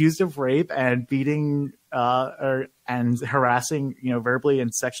is accused of rape and beating and harassing, verbally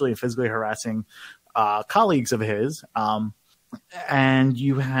and sexually and physically harassing colleagues of his. And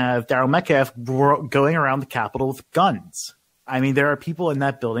you have Daryl Metcalf going around the Capitol with guns. I mean, there are people in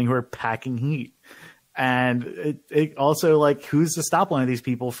that building who are packing heat. And it also, like, who's to stop one of these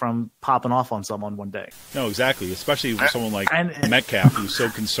people from popping off on someone one day? No, exactly. Especially with someone like Metcalf, who's so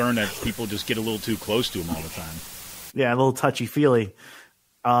concerned that people just get a little too close to him all the time. Yeah, a little touchy-feely.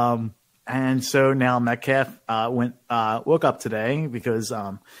 And so now Metcalf woke up today because,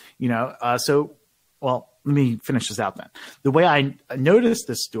 let me finish this out then. The way I noticed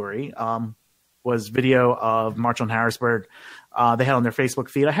this story was video of March on Harrisburg. They had on their Facebook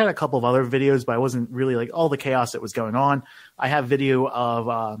feed. I had a couple of other videos, but I wasn't really like all the chaos that was going on. I have video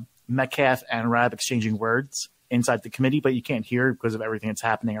of Metcalf and Rabb exchanging words inside the committee, but you can't hear it because of everything that's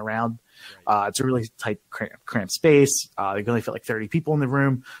happening around. It's a really tight, cramped space. They only fit like 30 people in the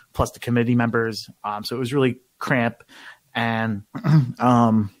room, plus the committee members. So it was really cramped. And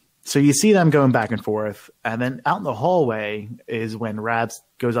so you see them going back and forth. And then out in the hallway is when Rabb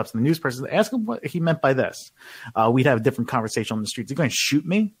goes up to the news person and asks him what he meant by this. We'd have a different conversation on the streets. Are you going to shoot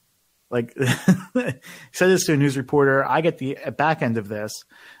me? Like, he said this to a news reporter. I get the back end of this.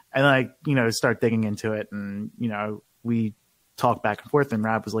 And I, start digging into it. And, we talk back and forth. And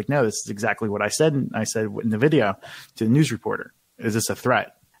Rab was like, no, this is exactly what I said. And I said in the video to the news reporter, is this a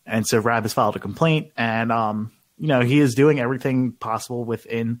threat? And so Rab has filed a complaint, and, he is doing everything possible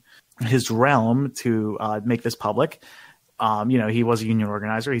within his realm to make this public. He was a union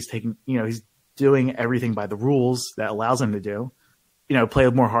organizer. He's he's doing everything by the rules that allows him to do, play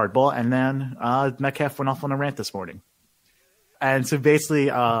more hardball. And then Metcalf went off on a rant this morning. And so basically,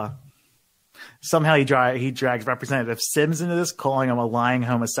 somehow he drags Representative Sims into this, calling him a lying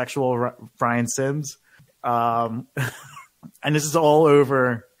homosexual, Brian Sims. And this is all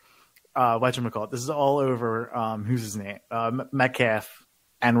over, whatchamacallit. This is all over, who's his name? Metcalf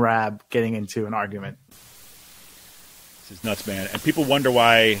and Rab getting into an argument. This is nuts, man. And people wonder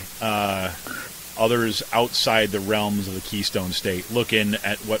why others outside the realms of the Keystone State look in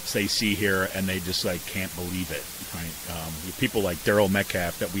at what they see here and they just can't believe it. Right? People like Daryl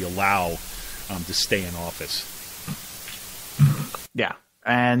Metcalf that we allow to stay in office. Yeah.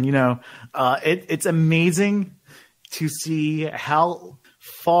 And, it's amazing to see how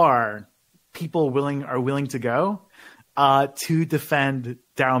far people are willing to go to defend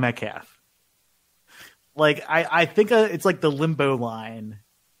Daryl Metcalf. I think it's like the limbo line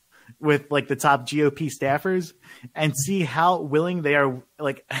with the top GOP staffers, and see how willing they are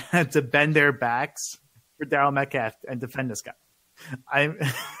to bend their backs for Daryl Metcalf and defend this guy.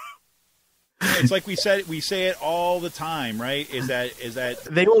 It's like we say it all the time, right? Is that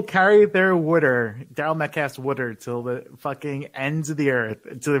they will carry their Daryl Metcalf's wooder till the fucking ends of the earth,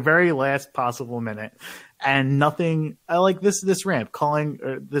 to the very last possible minute, and nothing like this rant calling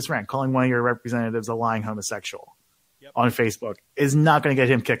one of your representatives a lying homosexual on Facebook is not going to get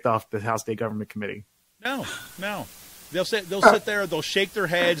him kicked off the House State Government Committee. No. They'll sit there, they'll shake their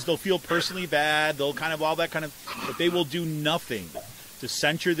heads, they'll feel personally bad, they'll kind of all that kind of, but they will do nothing to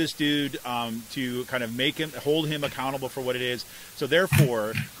censure this dude, to kind of hold him accountable for what it is. So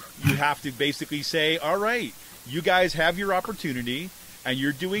therefore, you have to basically say, all right, you guys have your opportunity and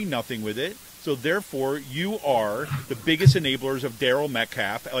you're doing nothing with it. So therefore, you are the biggest enablers of Daryl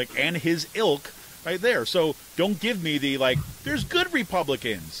Metcalf, and his ilk right there. So don't give me the, there's good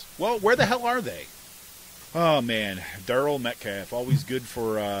Republicans. Well, where the hell are they? Oh, man. Daryl Metcalf, always good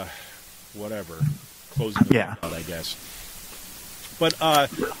for, whatever. Closing the out, I guess. But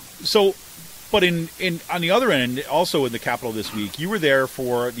but on the other end, also in the Capitol this week, you were there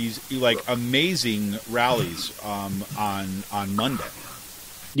for these amazing rallies on Monday.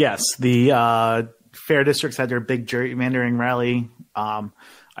 Yes, the fair districts had their big gerrymandering rally. I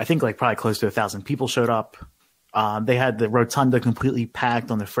think probably close to 1,000 people showed up. They had the rotunda completely packed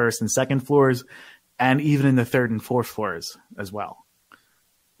on the first and second floors, and even in the third and fourth floors as well.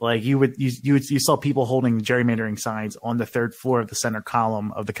 You saw people holding gerrymandering signs on the third floor of the center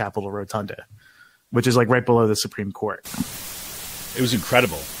column of the Capitol Rotunda, which is right below the Supreme Court. It was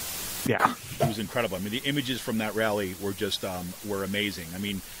incredible. Yeah, it was incredible. I mean, the images from that rally were just were amazing. I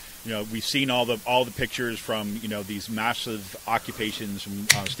mean, we've seen all the pictures from these massive occupations from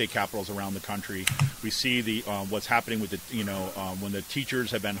state capitals around the country. We see the what's happening with the when the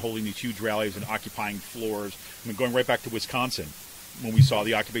teachers have been holding these huge rallies and occupying floors. I mean, going right back to Wisconsin, when we saw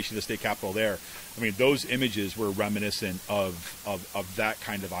the occupation of the state capitol there. I mean, those images were reminiscent of that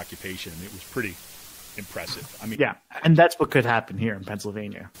kind of occupation. It was pretty impressive. I mean, yeah, and that's what could happen here in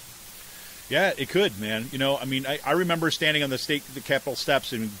Pennsylvania. Yeah, it could, man. I mean, I remember standing on the Capitol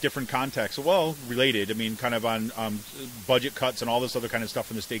steps in different contexts. Well, related. I mean, kind of on budget cuts and all this other kind of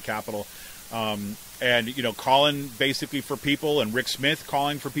stuff in the state capitol. And, calling basically for people, and Rick Smith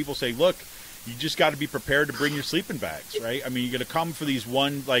calling for people, saying, look, you just got to be prepared to bring your sleeping bags, right? I mean, you're going to come for these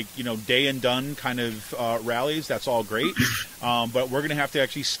day and done kind of rallies. That's all great. But we're going to have to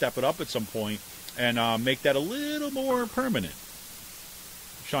actually step it up at some point and make that a little more permanent.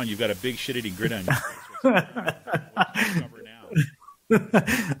 Sean, you've got a big shit-eating grin on your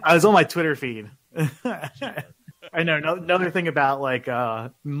face. I was on my Twitter feed. I know. Another thing about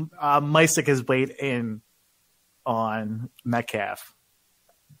Mysick has weighed in on Metcalf.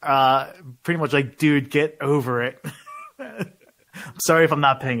 Pretty much dude, get over it. I'm sorry if I'm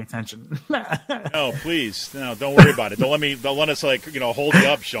not paying attention. No, please. No, don't worry about it. Don't let us hold you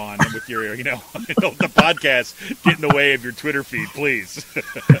up, Sean, with your, the podcast get in the way of your Twitter feed, please.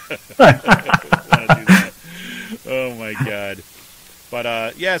 Oh my God.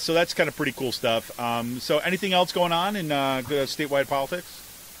 But yeah, so that's kind of pretty cool stuff. So anything else going on in statewide politics?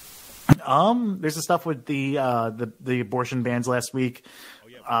 There's the stuff with the abortion bans last week.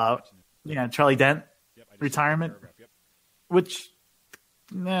 Oh, yeah, Charlie Dent retirement. Which,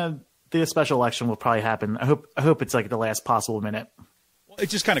 the special election will probably happen. I hope it's the last possible minute. Well,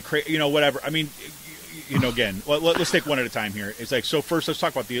 it's just kind of crazy, whatever. I mean, again, let's take one at a time here. It's like, so first let's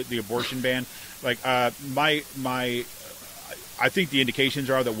talk about the abortion ban. Like, I think the indications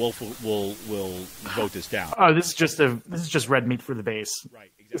are that Wolf will vote this down. Oh, this is just red meat for the base.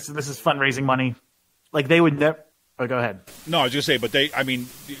 Right. Exactly. This is fundraising money. Like, they would never. Oh, go ahead. No, I was just saying, but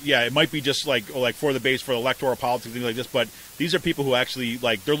it might be just like for the base, for electoral politics, things like this. But these are people who actually,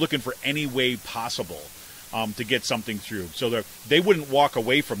 like, they're looking for any way possible to get something through. So they wouldn't walk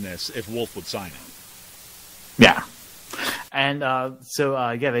away from this if Wolf would sign it. Yeah. And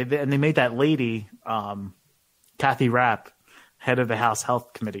they made that lady, Kathy Rapp, head of the House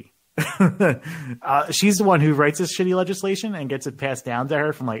Health Committee. She's the one who writes this shitty legislation and gets it passed down to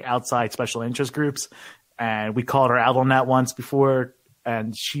her from like outside special interest groups. And we called her out on that once before,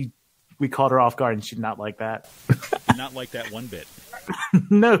 and we called her off guard, and she did not like that. Did not like that one bit.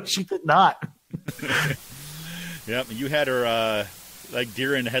 No, she did not. Yep, you had her like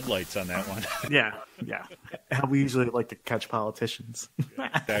deer in headlights on that one. Yeah. How we usually like to catch politicians.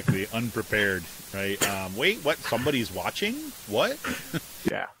 Exactly, unprepared, right? Wait, what? Somebody's watching? What?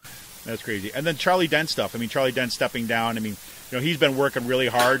 Yeah. That's crazy. And then Charlie Dent stuff. I mean, Charlie Dent stepping down. I mean, he's been working really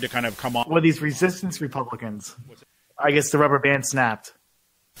hard to kind of come on. Well, these resistance Republicans. I guess the rubber band snapped.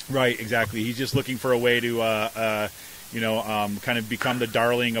 Right, exactly. He's just looking for a way to, kind of become the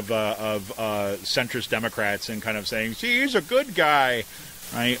darling of centrist Democrats and kind of saying, "See, he's a good guy,"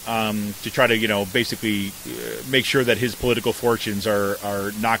 right? To try to, basically make sure that his political fortunes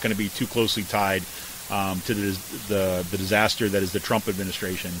are not going to be too closely tied to the disaster that is the Trump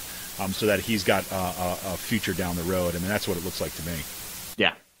administration. So that he's got a future down the road. I mean, that's what it looks like to me.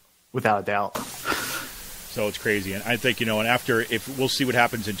 Yeah, without a doubt. So it's crazy. And I think, and if we'll see what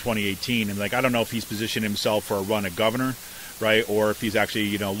happens in 2018, and like, I don't know if he's positioned himself for a run at governor, right? Or if he's actually,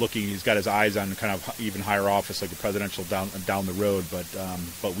 he's got his eyes on kind of even higher office, like the presidential down the road.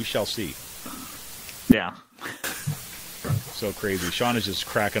 But we shall see. Yeah. So crazy. Sean is just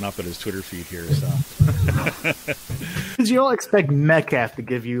cracking up at his Twitter feed here. So. Because you all expect Metcalf to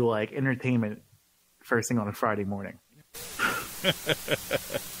give you like entertainment first thing on a Friday morning.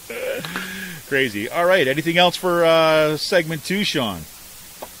 Crazy. All right. Anything else for segment 2, Sean?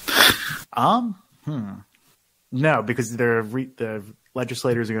 No, because the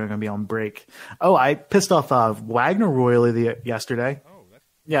legislators are going to be on break. Oh, I pissed off Wagner royally yesterday.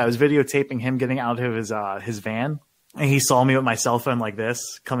 Yeah, I was videotaping him getting out of his van. And he saw me with my cell phone like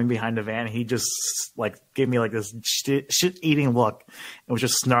this, coming behind the van. He just like gave me like this shit-eating look and was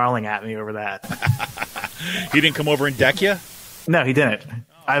just snarling at me over that. He didn't come over and deck you? No, he didn't.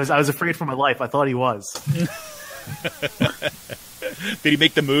 I was afraid for my life. I thought he was. Did he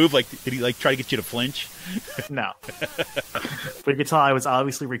make the move? Like, did he like try to get you to flinch? No. But you could tell I was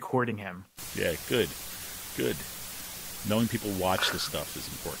obviously recording him. Yeah, good. Knowing people watch this stuff is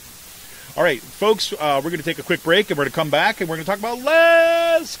important. All right, folks, we're going to take a quick break, and we're going to come back, and we're going to talk about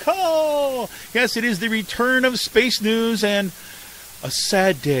Last Call. Yes, it is the return of space news and a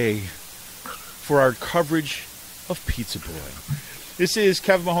sad day for our coverage of Pizza Boy. This is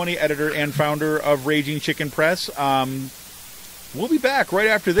Kevin Mahoney, editor and founder of Raging Chicken Press. We'll be back right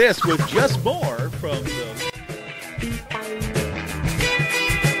after this with just more from the...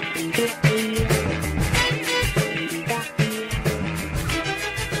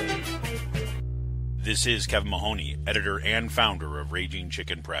 This is Kevin Mahoney, editor and founder of Raging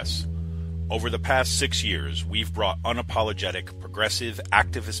Chicken Press. Over the past 6 years, we've brought unapologetic, progressive,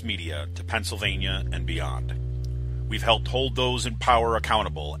 activist media to Pennsylvania and beyond. We've helped hold those in power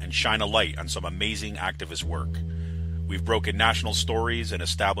accountable and shine a light on some amazing activist work. We've broken national stories and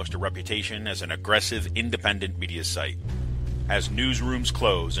established a reputation as an aggressive, independent media site. As newsrooms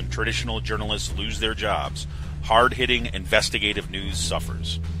close and traditional journalists lose their jobs, hard-hitting, investigative news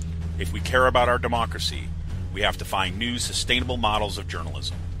suffers. If we care about our democracy, we have to find new, sustainable models of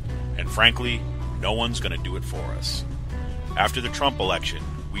journalism. And frankly, no one's going to do it for us. After the Trump election,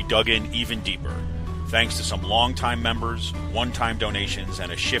 we dug in even deeper. Thanks to some longtime members, one-time donations,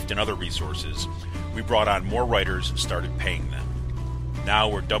 and a shift in other resources, we brought on more writers and started paying them. Now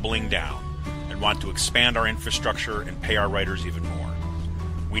we're doubling down and want to expand our infrastructure and pay our writers even more.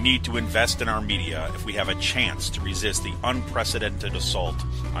 We need to invest in our media if we have a chance to resist the unprecedented assault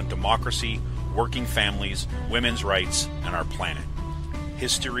on democracy, working families, women's rights, and our planet.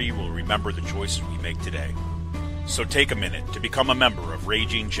 History will remember the choices we make today. So take a minute to become a member of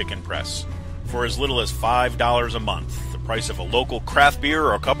Raging Chicken Press. For as little as $5 a month, the price of a local craft beer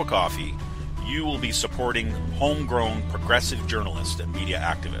or a cup of coffee, you will be supporting homegrown progressive journalists and media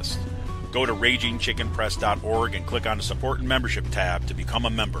activists. Go to RagingChickenPress.org and click on the Support and Membership tab to become a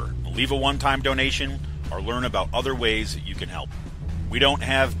member. Leave a one-time donation or learn about other ways that you can help. We don't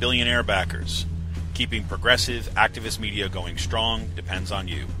have billionaire backers. Keeping progressive, activist media going strong depends on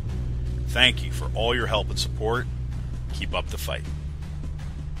you. Thank you for all your help and support. Keep up the fight.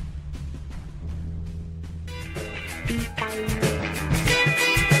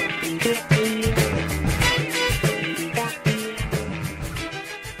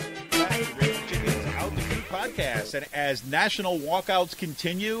 Podcast. And as national walkouts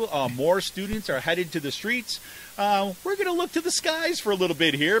continue, more students are headed to the streets. We're going to look to the skies for a little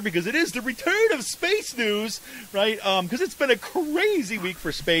bit here because it is the return of space news, right? Because it's been a crazy week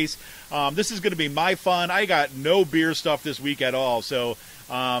for space. This is going to be my fun. I got no beer stuff this week at all, so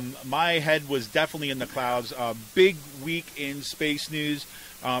my head was definitely in the clouds. Big week in space news.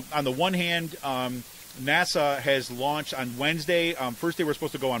 On the one hand, NASA has launched on Wednesday. First, they were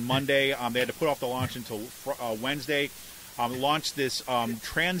supposed to go on Monday. They had to put off the launch until Wednesday. Launched this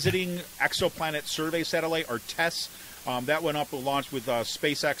transiting exoplanet survey satellite, or TESS. That went up and launched with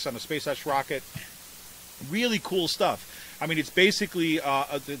SpaceX on the SpaceX rocket. Really cool stuff. I mean, it's basically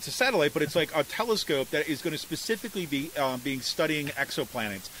it's a satellite, but it's like a telescope that is going to specifically be being studying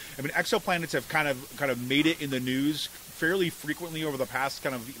exoplanets. I mean, exoplanets have kind of made it in the news fairly frequently over the past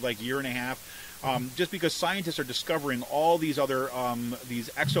kind of like year and a half. Just because scientists are discovering all these other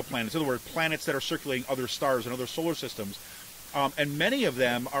these exoplanets, in other words, planets that are circulating other stars and other solar systems, and many of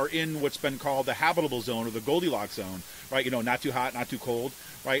them are in what's been called the habitable zone or the Goldilocks zone, right? You know, not too hot, not too cold,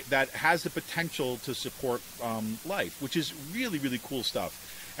 right? That has the potential to support life, which is really, really cool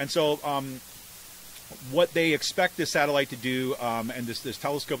stuff. And so, what they expect this satellite to do and this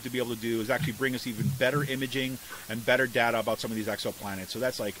telescope to be able to do is actually bring us even better imaging and better data about some of these exoplanets. So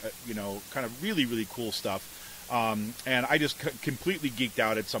that's like, you know, kind of really, really cool stuff. And I just completely geeked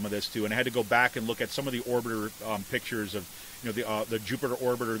out at some of this too. And I had to go back and look at some of the orbiter pictures of, you know, the Jupiter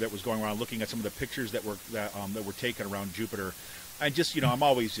orbiter that was going around, looking at some of the pictures that were taken around Jupiter. And just, you know, I'm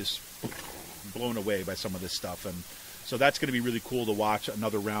always just blown away by some of this stuff. And so that's going to be really cool to watch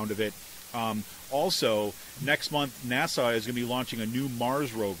another round of it. Also, next month, NASA is going to be launching a new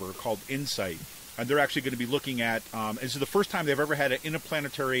Mars rover called InSight. And they're actually going to be looking at, this is the first time they've ever had an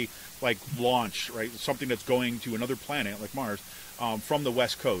interplanetary like launch, right? Something that's going to another planet like Mars from the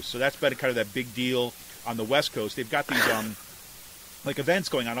West Coast. So that's been kind of that big deal on the West Coast. They've got these like events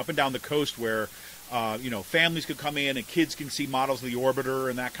going on up and down the coast where you know, families could come in and kids can see models of the orbiter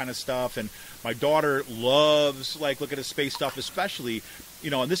and that kind of stuff. And my daughter loves like looking at space stuff, especially, you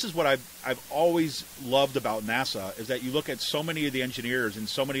know, and this is what I've always loved about NASA is that you look at so many of the engineers and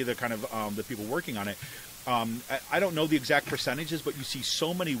so many of the kind of the people working on it. I don't know the exact percentages, but you see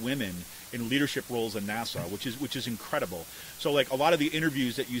so many women in leadership roles in NASA, which is incredible. So like a lot of the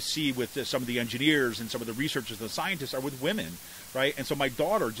interviews that you see with some of the engineers and some of the researchers and the scientists are with women, right? And so my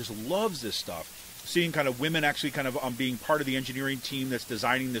daughter just loves this stuff. Seeing kind of women actually kind of being part of the engineering team that's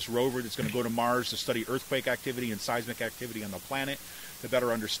designing this rover that's going to go to Mars to study earthquake activity and seismic activity on the planet to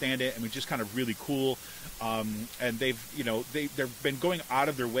better understand it. I mean, just kind of really cool. And they've been going out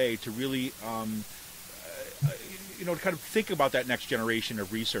of their way to really, to kind of think about that next generation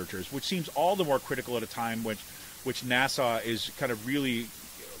of researchers, which seems all the more critical at a time which NASA is kind of really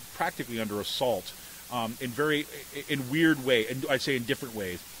practically under assault in weird way, and I'd say in different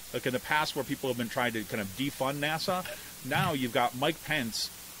ways. Like in the past where people have been trying to kind of defund NASA, now you've got Mike Pence,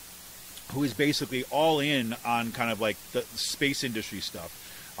 who is basically all in on kind of like the space industry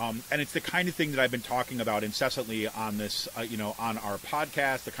stuff. And it's the kind of thing that I've been talking about incessantly on this, on our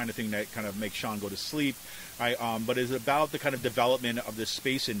podcast, the kind of thing that kind of makes Sean go to sleep, right? But is about the kind of development of this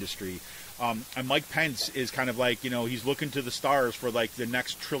space industry. And Mike Pence is kind of like, he's looking to the stars for like the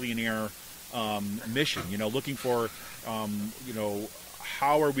next trillionaire mission, looking for,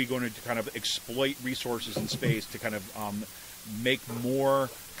 how are we going to kind of exploit resources in space to kind of make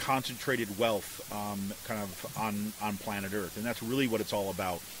more concentrated wealth kind of on planet Earth? And that's really what it's all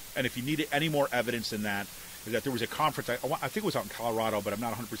about. And if you need any more evidence than that, is that there was a conference, I think it was out in Colorado, but I'm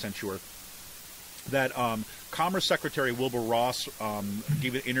not 100% sure, that Commerce Secretary Wilbur Ross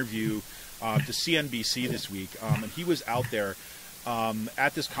gave an interview to CNBC this week, and he was out there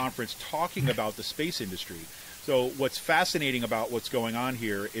at this conference talking about the space industry. So what's fascinating about what's going on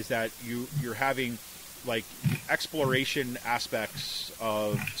here is that you're having like exploration aspects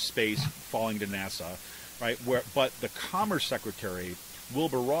of space falling to NASA, right? But the Commerce Secretary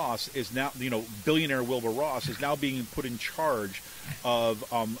Wilbur Ross is now, billionaire Wilbur Ross is now being put in charge of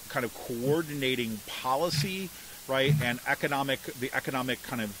kind of coordinating policy, right, and the economic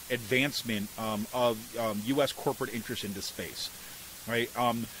kind of advancement of U.S. corporate interest into space. Right.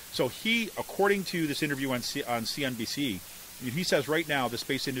 So he, according to this interview on CNBC, he says right now the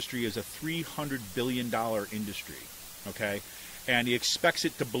space industry is a $300 billion industry. OK, and he expects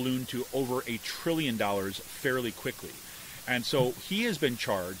it to balloon to over $1 trillion fairly quickly. And so he has been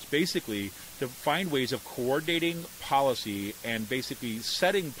charged basically to find ways of coordinating policy and basically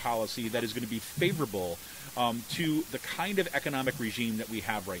setting policy that is going to be favorable to the kind of economic regime that we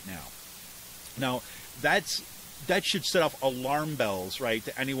have right now. Now, that should set off alarm bells, right,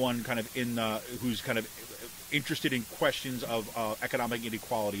 to anyone kind of who's kind of interested in questions of economic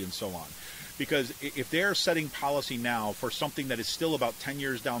inequality and so on. Because if they're setting policy now for something that is still about 10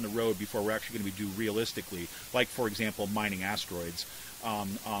 years down the road before we're actually going to be due realistically, like, for example, mining asteroids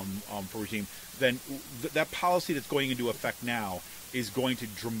for regime, then that policy that's going into effect now is going to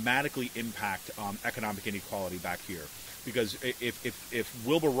dramatically impact economic inequality back here. Because if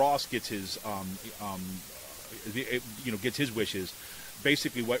Wilbur Ross gets his gets his wishes,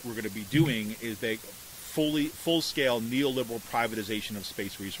 basically what we're going to be doing is full-scale neoliberal privatization of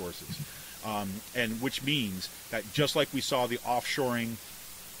space resources, and which means that just like we saw the offshoring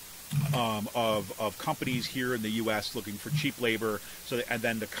of companies here in the U.S. looking for cheap labor, and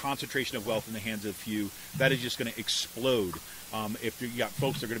then the concentration of wealth in the hands of a few, that is just going to explode. If you got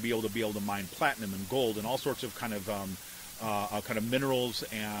folks that are going to be able to mine platinum and gold and all sorts of kind of minerals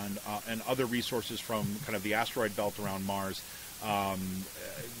and other resources from kind of the asteroid belt around Mars,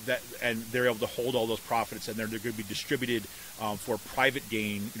 and they're able to hold all those profits, and they're going to be distributed for private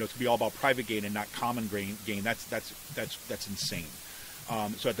gain. It's going to be all about private gain and not common gain. That's insane.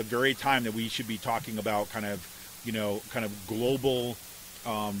 So at the very time that we should be talking about kind of global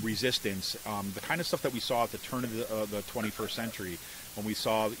resistance, the kind of stuff that we saw at the turn of the 21st century, when we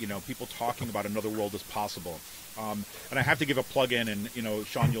saw people talking about another world as possible. And I have to give a plug in, and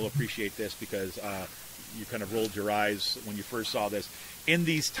Sean, you'll appreciate this because you kind of rolled your eyes when you first saw this. In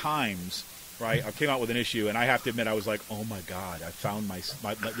these times, right, I came out with an issue, and I have to admit, I was like, oh my God, I found my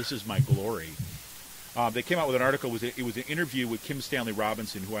this is my glory. They came out with an article. It was an interview with Kim Stanley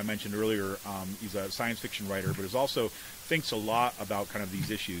Robinson, who I mentioned earlier. He's a science fiction writer, but also thinks a lot about kind of these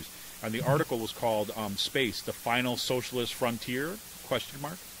issues. And the article was called "Space: The Final Socialist Frontier?" ?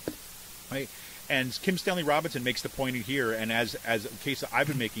 Right. And Kim Stanley Robinson makes the point here, and as a case that I've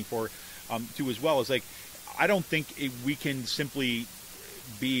been making for too as well, is like, I don't think we can simply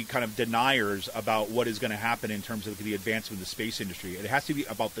be kind of deniers about what is going to happen in terms of the advancement of the space industry. It has to be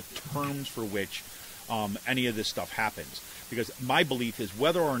about the terms for which any of this stuff happens. Because my belief is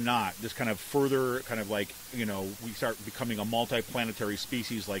whether or not this kind of further kind of like, we start becoming a multi-planetary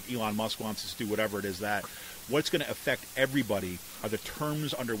species like Elon Musk wants us to do, whatever it is, that what's going to affect everybody are the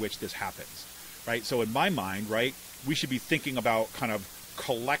terms under which this happens. Right. So in my mind, right, we should be thinking about kind of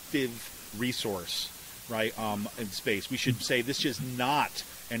collective resource, right, in space. We should say this is not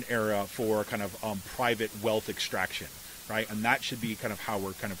an era for kind of private wealth extraction, right? And that should be kind of how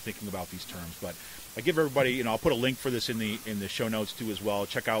we're kind of thinking about these terms. But I give everybody, I'll put a link for this in the show notes too as well.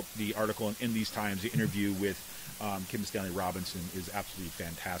 Check out the article in These Times. The interview with Kim Stanley Robinson is absolutely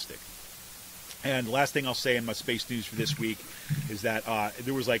fantastic. And the last thing I'll say in my space news for this week is that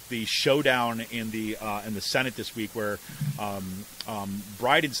there was like the showdown in the Senate this week where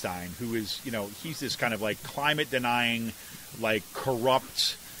Bridenstine, who is, he's this kind of like climate denying, like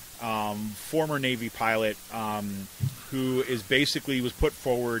corrupt former Navy pilot who is basically was put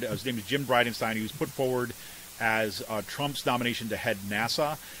forward. His name is Jim Bridenstine. He was put forward as Trump's nomination to head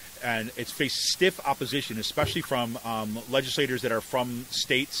NASA. And it's faced stiff opposition, especially from legislators that are from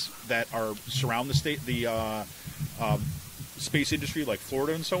states that surround the space industry, like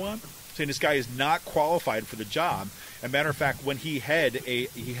Florida and so on, saying this guy is not qualified for the job. As a matter of fact, when he had a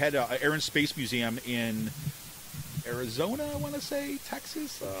Air and Space Museum in Arizona, I want to say,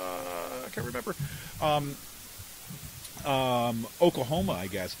 Texas, I can't remember, Oklahoma, I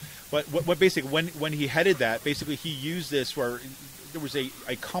guess. But what basically when he headed that, basically he used this where there was a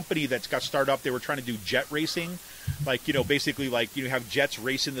company that's got started up. They were trying to do jet racing, like, basically like, have jets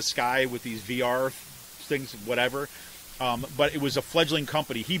race in the sky with these VR things, whatever. But it was a fledgling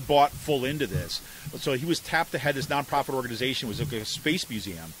company. He bought full into this. So he was tapped to head this nonprofit organization. It was like a space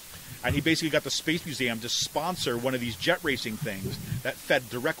museum. And he basically got the Space Museum to sponsor one of these jet racing things that fed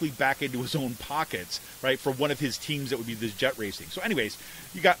directly back into his own pockets, right, for one of his teams that would be this jet racing. So anyways,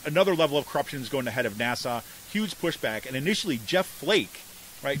 you got another level of corruption going ahead of NASA, huge pushback. And initially, Jeff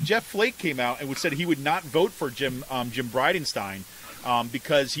Flake came out and said he would not vote for Jim Bridenstine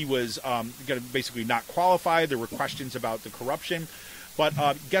because he was basically not qualified. There were questions about the corruption. But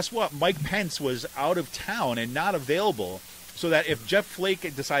guess what? Mike Pence was out of town and not available. So that if Jeff Flake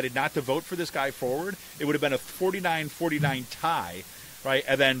had decided not to vote for this guy forward, it would have been a 49-49 tie, right?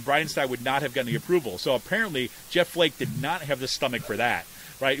 And then Bridenstine would not have gotten the approval. So apparently Jeff Flake did not have the stomach for that.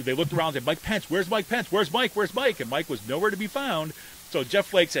 right? They looked around and said, Mike Pence, where's Mike Pence? Where's Mike? Where's Mike? And Mike was nowhere to be found. So Jeff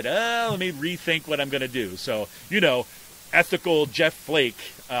Flake said, let me rethink what I'm going to do. So, ethical Jeff Flake,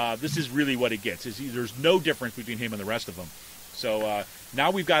 this is really what it gets. There's no difference between him and the rest of them. So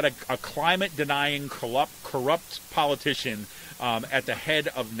now we've got a climate-denying, corrupt politician at the head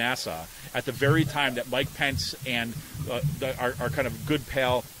of NASA at the very time that Mike Pence and our kind of good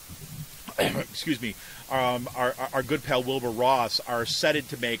pal, excuse me, our good pal Wilbur Ross are setted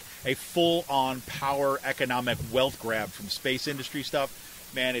to make a full-on power economic wealth grab from space industry stuff.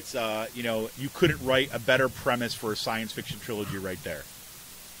 Man, it's, you couldn't write a better premise for a science fiction trilogy right there.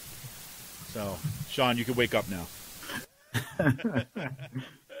 So, Sean, you can wake up now.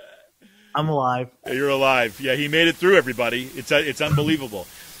 I'm alive. Yeah, you're alive. Yeah, he made it through, everybody. It's unbelievable.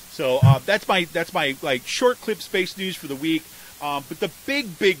 So that's my like short clip space news for the week. But the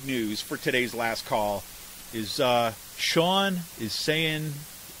big news for today's last call is Sean is saying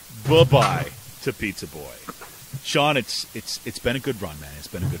bye-bye to Pizza Boy. Sean, it's been a good run, man. It's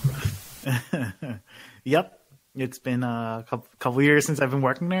been a good run. Yep. It's been a couple years since I've been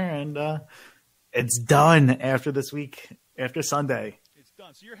working there, and it's done after this week, after Sunday. It's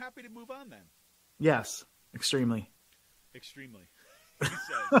done. So you're happy to move on then? Yes, extremely. Extremely. He says.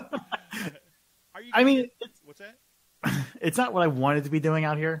 What's that? It's not what I wanted to be doing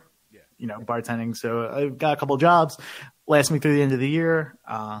out here. Yeah. Bartending. So I've got a couple of jobs, last me through the end of the year.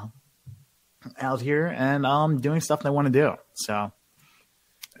 Out here, and doing stuff that I want to do. So,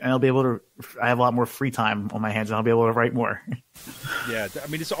 and I'll be able to. I have a lot more free time on my hands, and I'll be able to write more. Yeah, I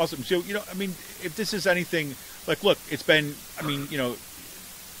mean, it's awesome. So, if this is anything like, look, it's been. I mean,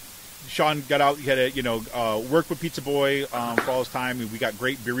 Sean got out. He had to, work with Pizza Boy for all his time. We got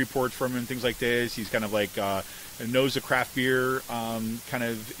great beer reports from him and things like this. He's kind of like knows the craft beer kind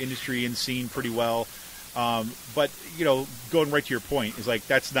of industry and scene pretty well. But going right to your point is like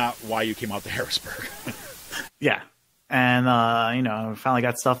that's not why you came out to Harrisburg. Yeah, and I finally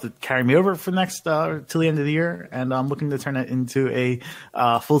got stuff to carry me over for next till the end of the year, and I'm looking to turn it into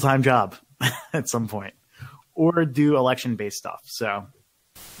a full-time job at some point, or do election-based stuff. So,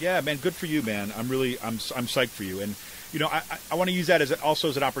 yeah, man, good for you, man. I'm psyched for you, and I want to use that as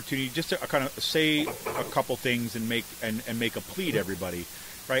an opportunity just to kind of say a couple things and make a plea to everybody.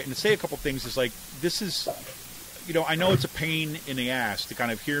 Right, and to say a couple things is like, this is, I know it's a pain in the ass to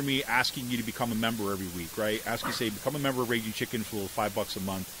kind of hear me asking you to become a member every week, right? Become a member of Raging Chicken for $5 a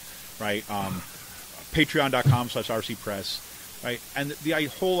month, right? Patreon.com/RCPress, right? And the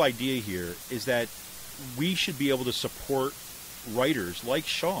whole idea here is that we should be able to support writers like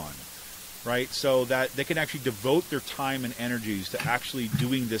Sean, right? So that they can actually devote their time and energies to actually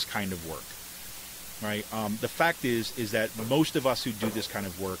doing this kind of work. Right. The fact is that most of us who do this kind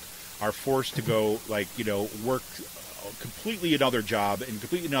of work are forced to go work completely another job in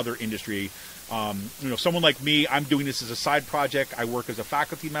completely another industry. Someone like me, I'm doing this as a side project. I work as a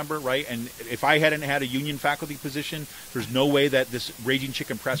faculty member, right? And if I hadn't had a union faculty position, there's no way that this Raging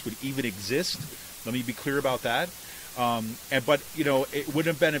Chicken Press would even exist. Let me be clear about that. But it wouldn't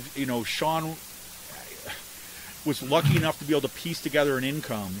have been if Sean was lucky enough to be able to piece together an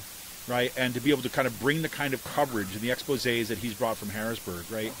income. Right, and to be able to kind of bring the kind of coverage and the exposés that he's brought from Harrisburg,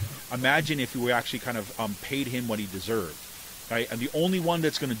 right? Imagine if you actually kind of paid him what he deserved, right? And the only one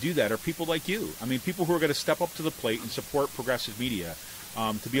that's going to do that are people like you. I mean, people who are going to step up to the plate and support progressive media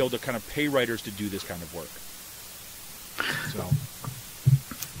to be able to kind of pay writers to do this kind of work. So,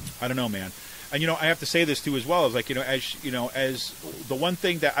 I don't know, man. And I have to say this too as well. Is like as the one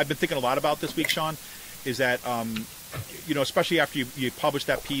thing that I've been thinking a lot about this week, Sean, is that. Especially after you publish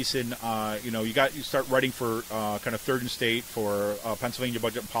that piece and, you start writing for kind of Third and State for Pennsylvania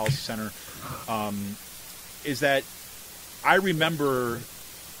Budget and Policy Center, is that I remember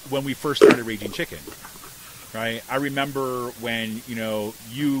when we first started Raging Chicken, right? I remember when,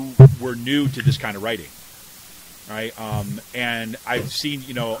 you were new to this kind of writing, right? And I've seen,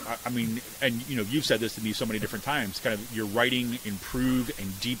 you've said this to me so many different times, kind of your writing improve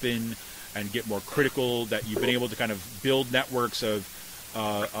and deepen and get more critical, that you've been able to kind of build networks of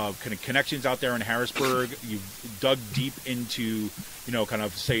kind of connections out there in Harrisburg. You've dug deep into, kind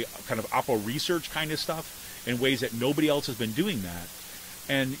of Oppo research kind of stuff in ways that nobody else has been doing that.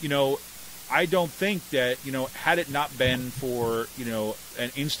 And, I don't think that, had it not been for,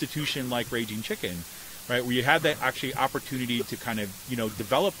 an institution like Raging Chicken, right, where you had that actually opportunity to kind of,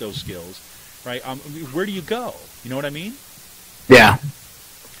 develop those skills, right, where do you go? You know what I mean? Yeah.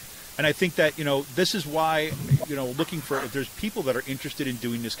 And I think that, this is why, looking for, if there's people that are interested in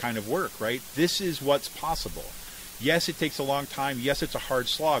doing this kind of work, right, this is what's possible. Yes, it takes a long time. Yes, it's a hard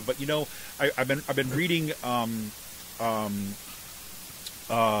slog. But, I've been reading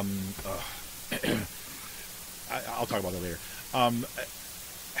I'll talk about that later.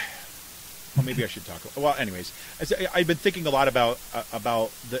 Well, maybe I should talk. Well, anyways, I've been thinking a lot about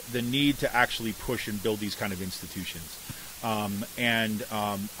the need to actually push and build these kind of institutions, and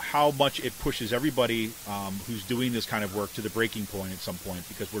how much it pushes everybody who's doing this kind of work to the breaking point at some point,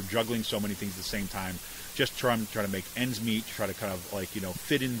 because we're juggling so many things at the same time, just trying to make ends meet, try to kind of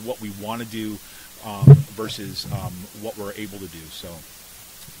fit in what we want to do versus what we're able to do. So,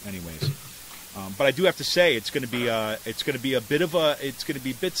 anyways. But I do have to say it's going to be a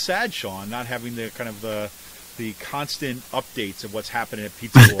bit sad, Sean, not having the kind of the constant updates of what's happening at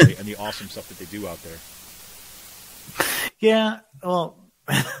Pizza Boy and the awesome stuff that they do out there. Yeah, well,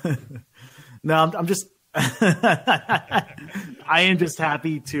 no, I'm just I am just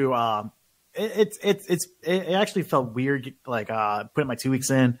happy to. It actually felt weird, like putting my 2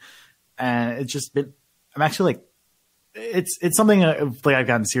 weeks in, and it's just been. I'm actually like. It's something I've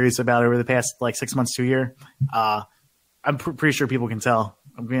gotten serious about over the past 6 months to a year. I'm pretty sure people can tell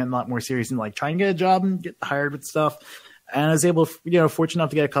I'm getting a lot more serious in trying to get a job and get hired with stuff. And I was able to, fortunate enough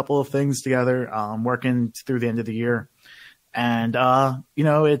to get a couple of things together, working through the end of the year. And,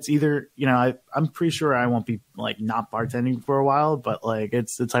 it's either, I'm pretty sure I won't be not bartending for a while, but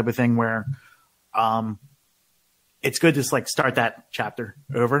it's the type of thing where, it's good to start that chapter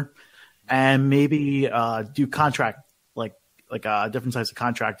over and maybe, do contract, different types of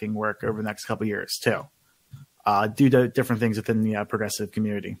contracting work over the next couple of years too. Due to different things within the progressive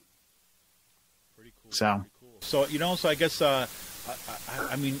community. Pretty cool. So, so I guess our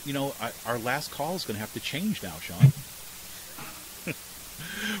last call is going to have to change now, Sean.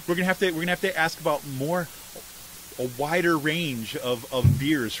 we're gonna have to ask about a wider range of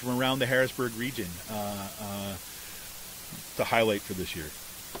beers from around the Harrisburg region to highlight for this year.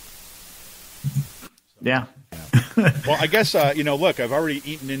 Yeah. Well, I guess look, I've already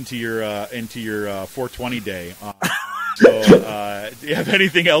eaten into your 420 day. So, do you have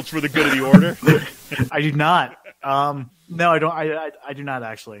anything else for the good of the order? I do not. No, I don't. I do not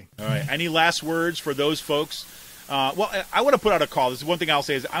actually. All right. Any last words for those folks? Well, I want to put out a call. This is one thing I'll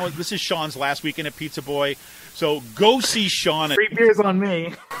say is this is Sean's last weekend at Pizza Boy. So go see Sean. Free beers on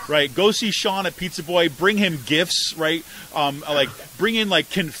me. Right. Go see Sean at Pizza Boy. Bring him gifts, right? Bring in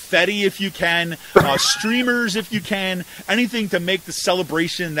confetti if you can, streamers if you can, anything to make the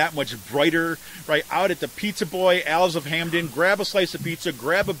celebration that much brighter, right? Out at the Pizza Boy, Al's of Hamden, grab a slice of pizza,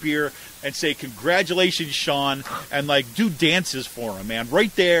 grab a beer, and say, congratulations, Sean, and do dances for him, man.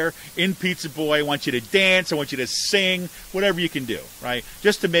 Right there in Pizza Boy. I want you to dance. I want you to sing, whatever you can do, right?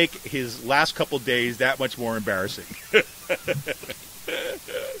 Just to make his last couple days that much more embarrassing.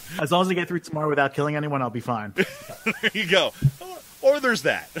 As long as I get through tomorrow without killing anyone, I'll be fine. There you go. Or there's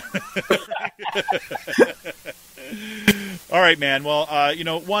that. All right, man. Well,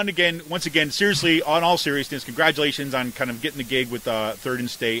 once again, seriously, on all seriousness, congratulations on kind of getting the gig with Third and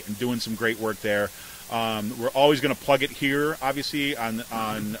State and doing some great work there. We're always going to plug it here, obviously, on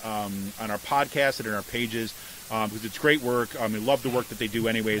our podcast and in our pages, because it's great work. We love the work that they do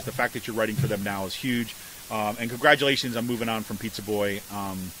anyways. The fact that you're writing for them now is huge. And congratulations on moving on from Pizza Boy.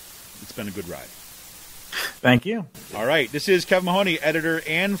 It's been a good ride. Thank you. All right. This is Kevin Mahoney, editor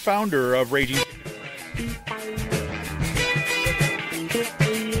and founder of Raging.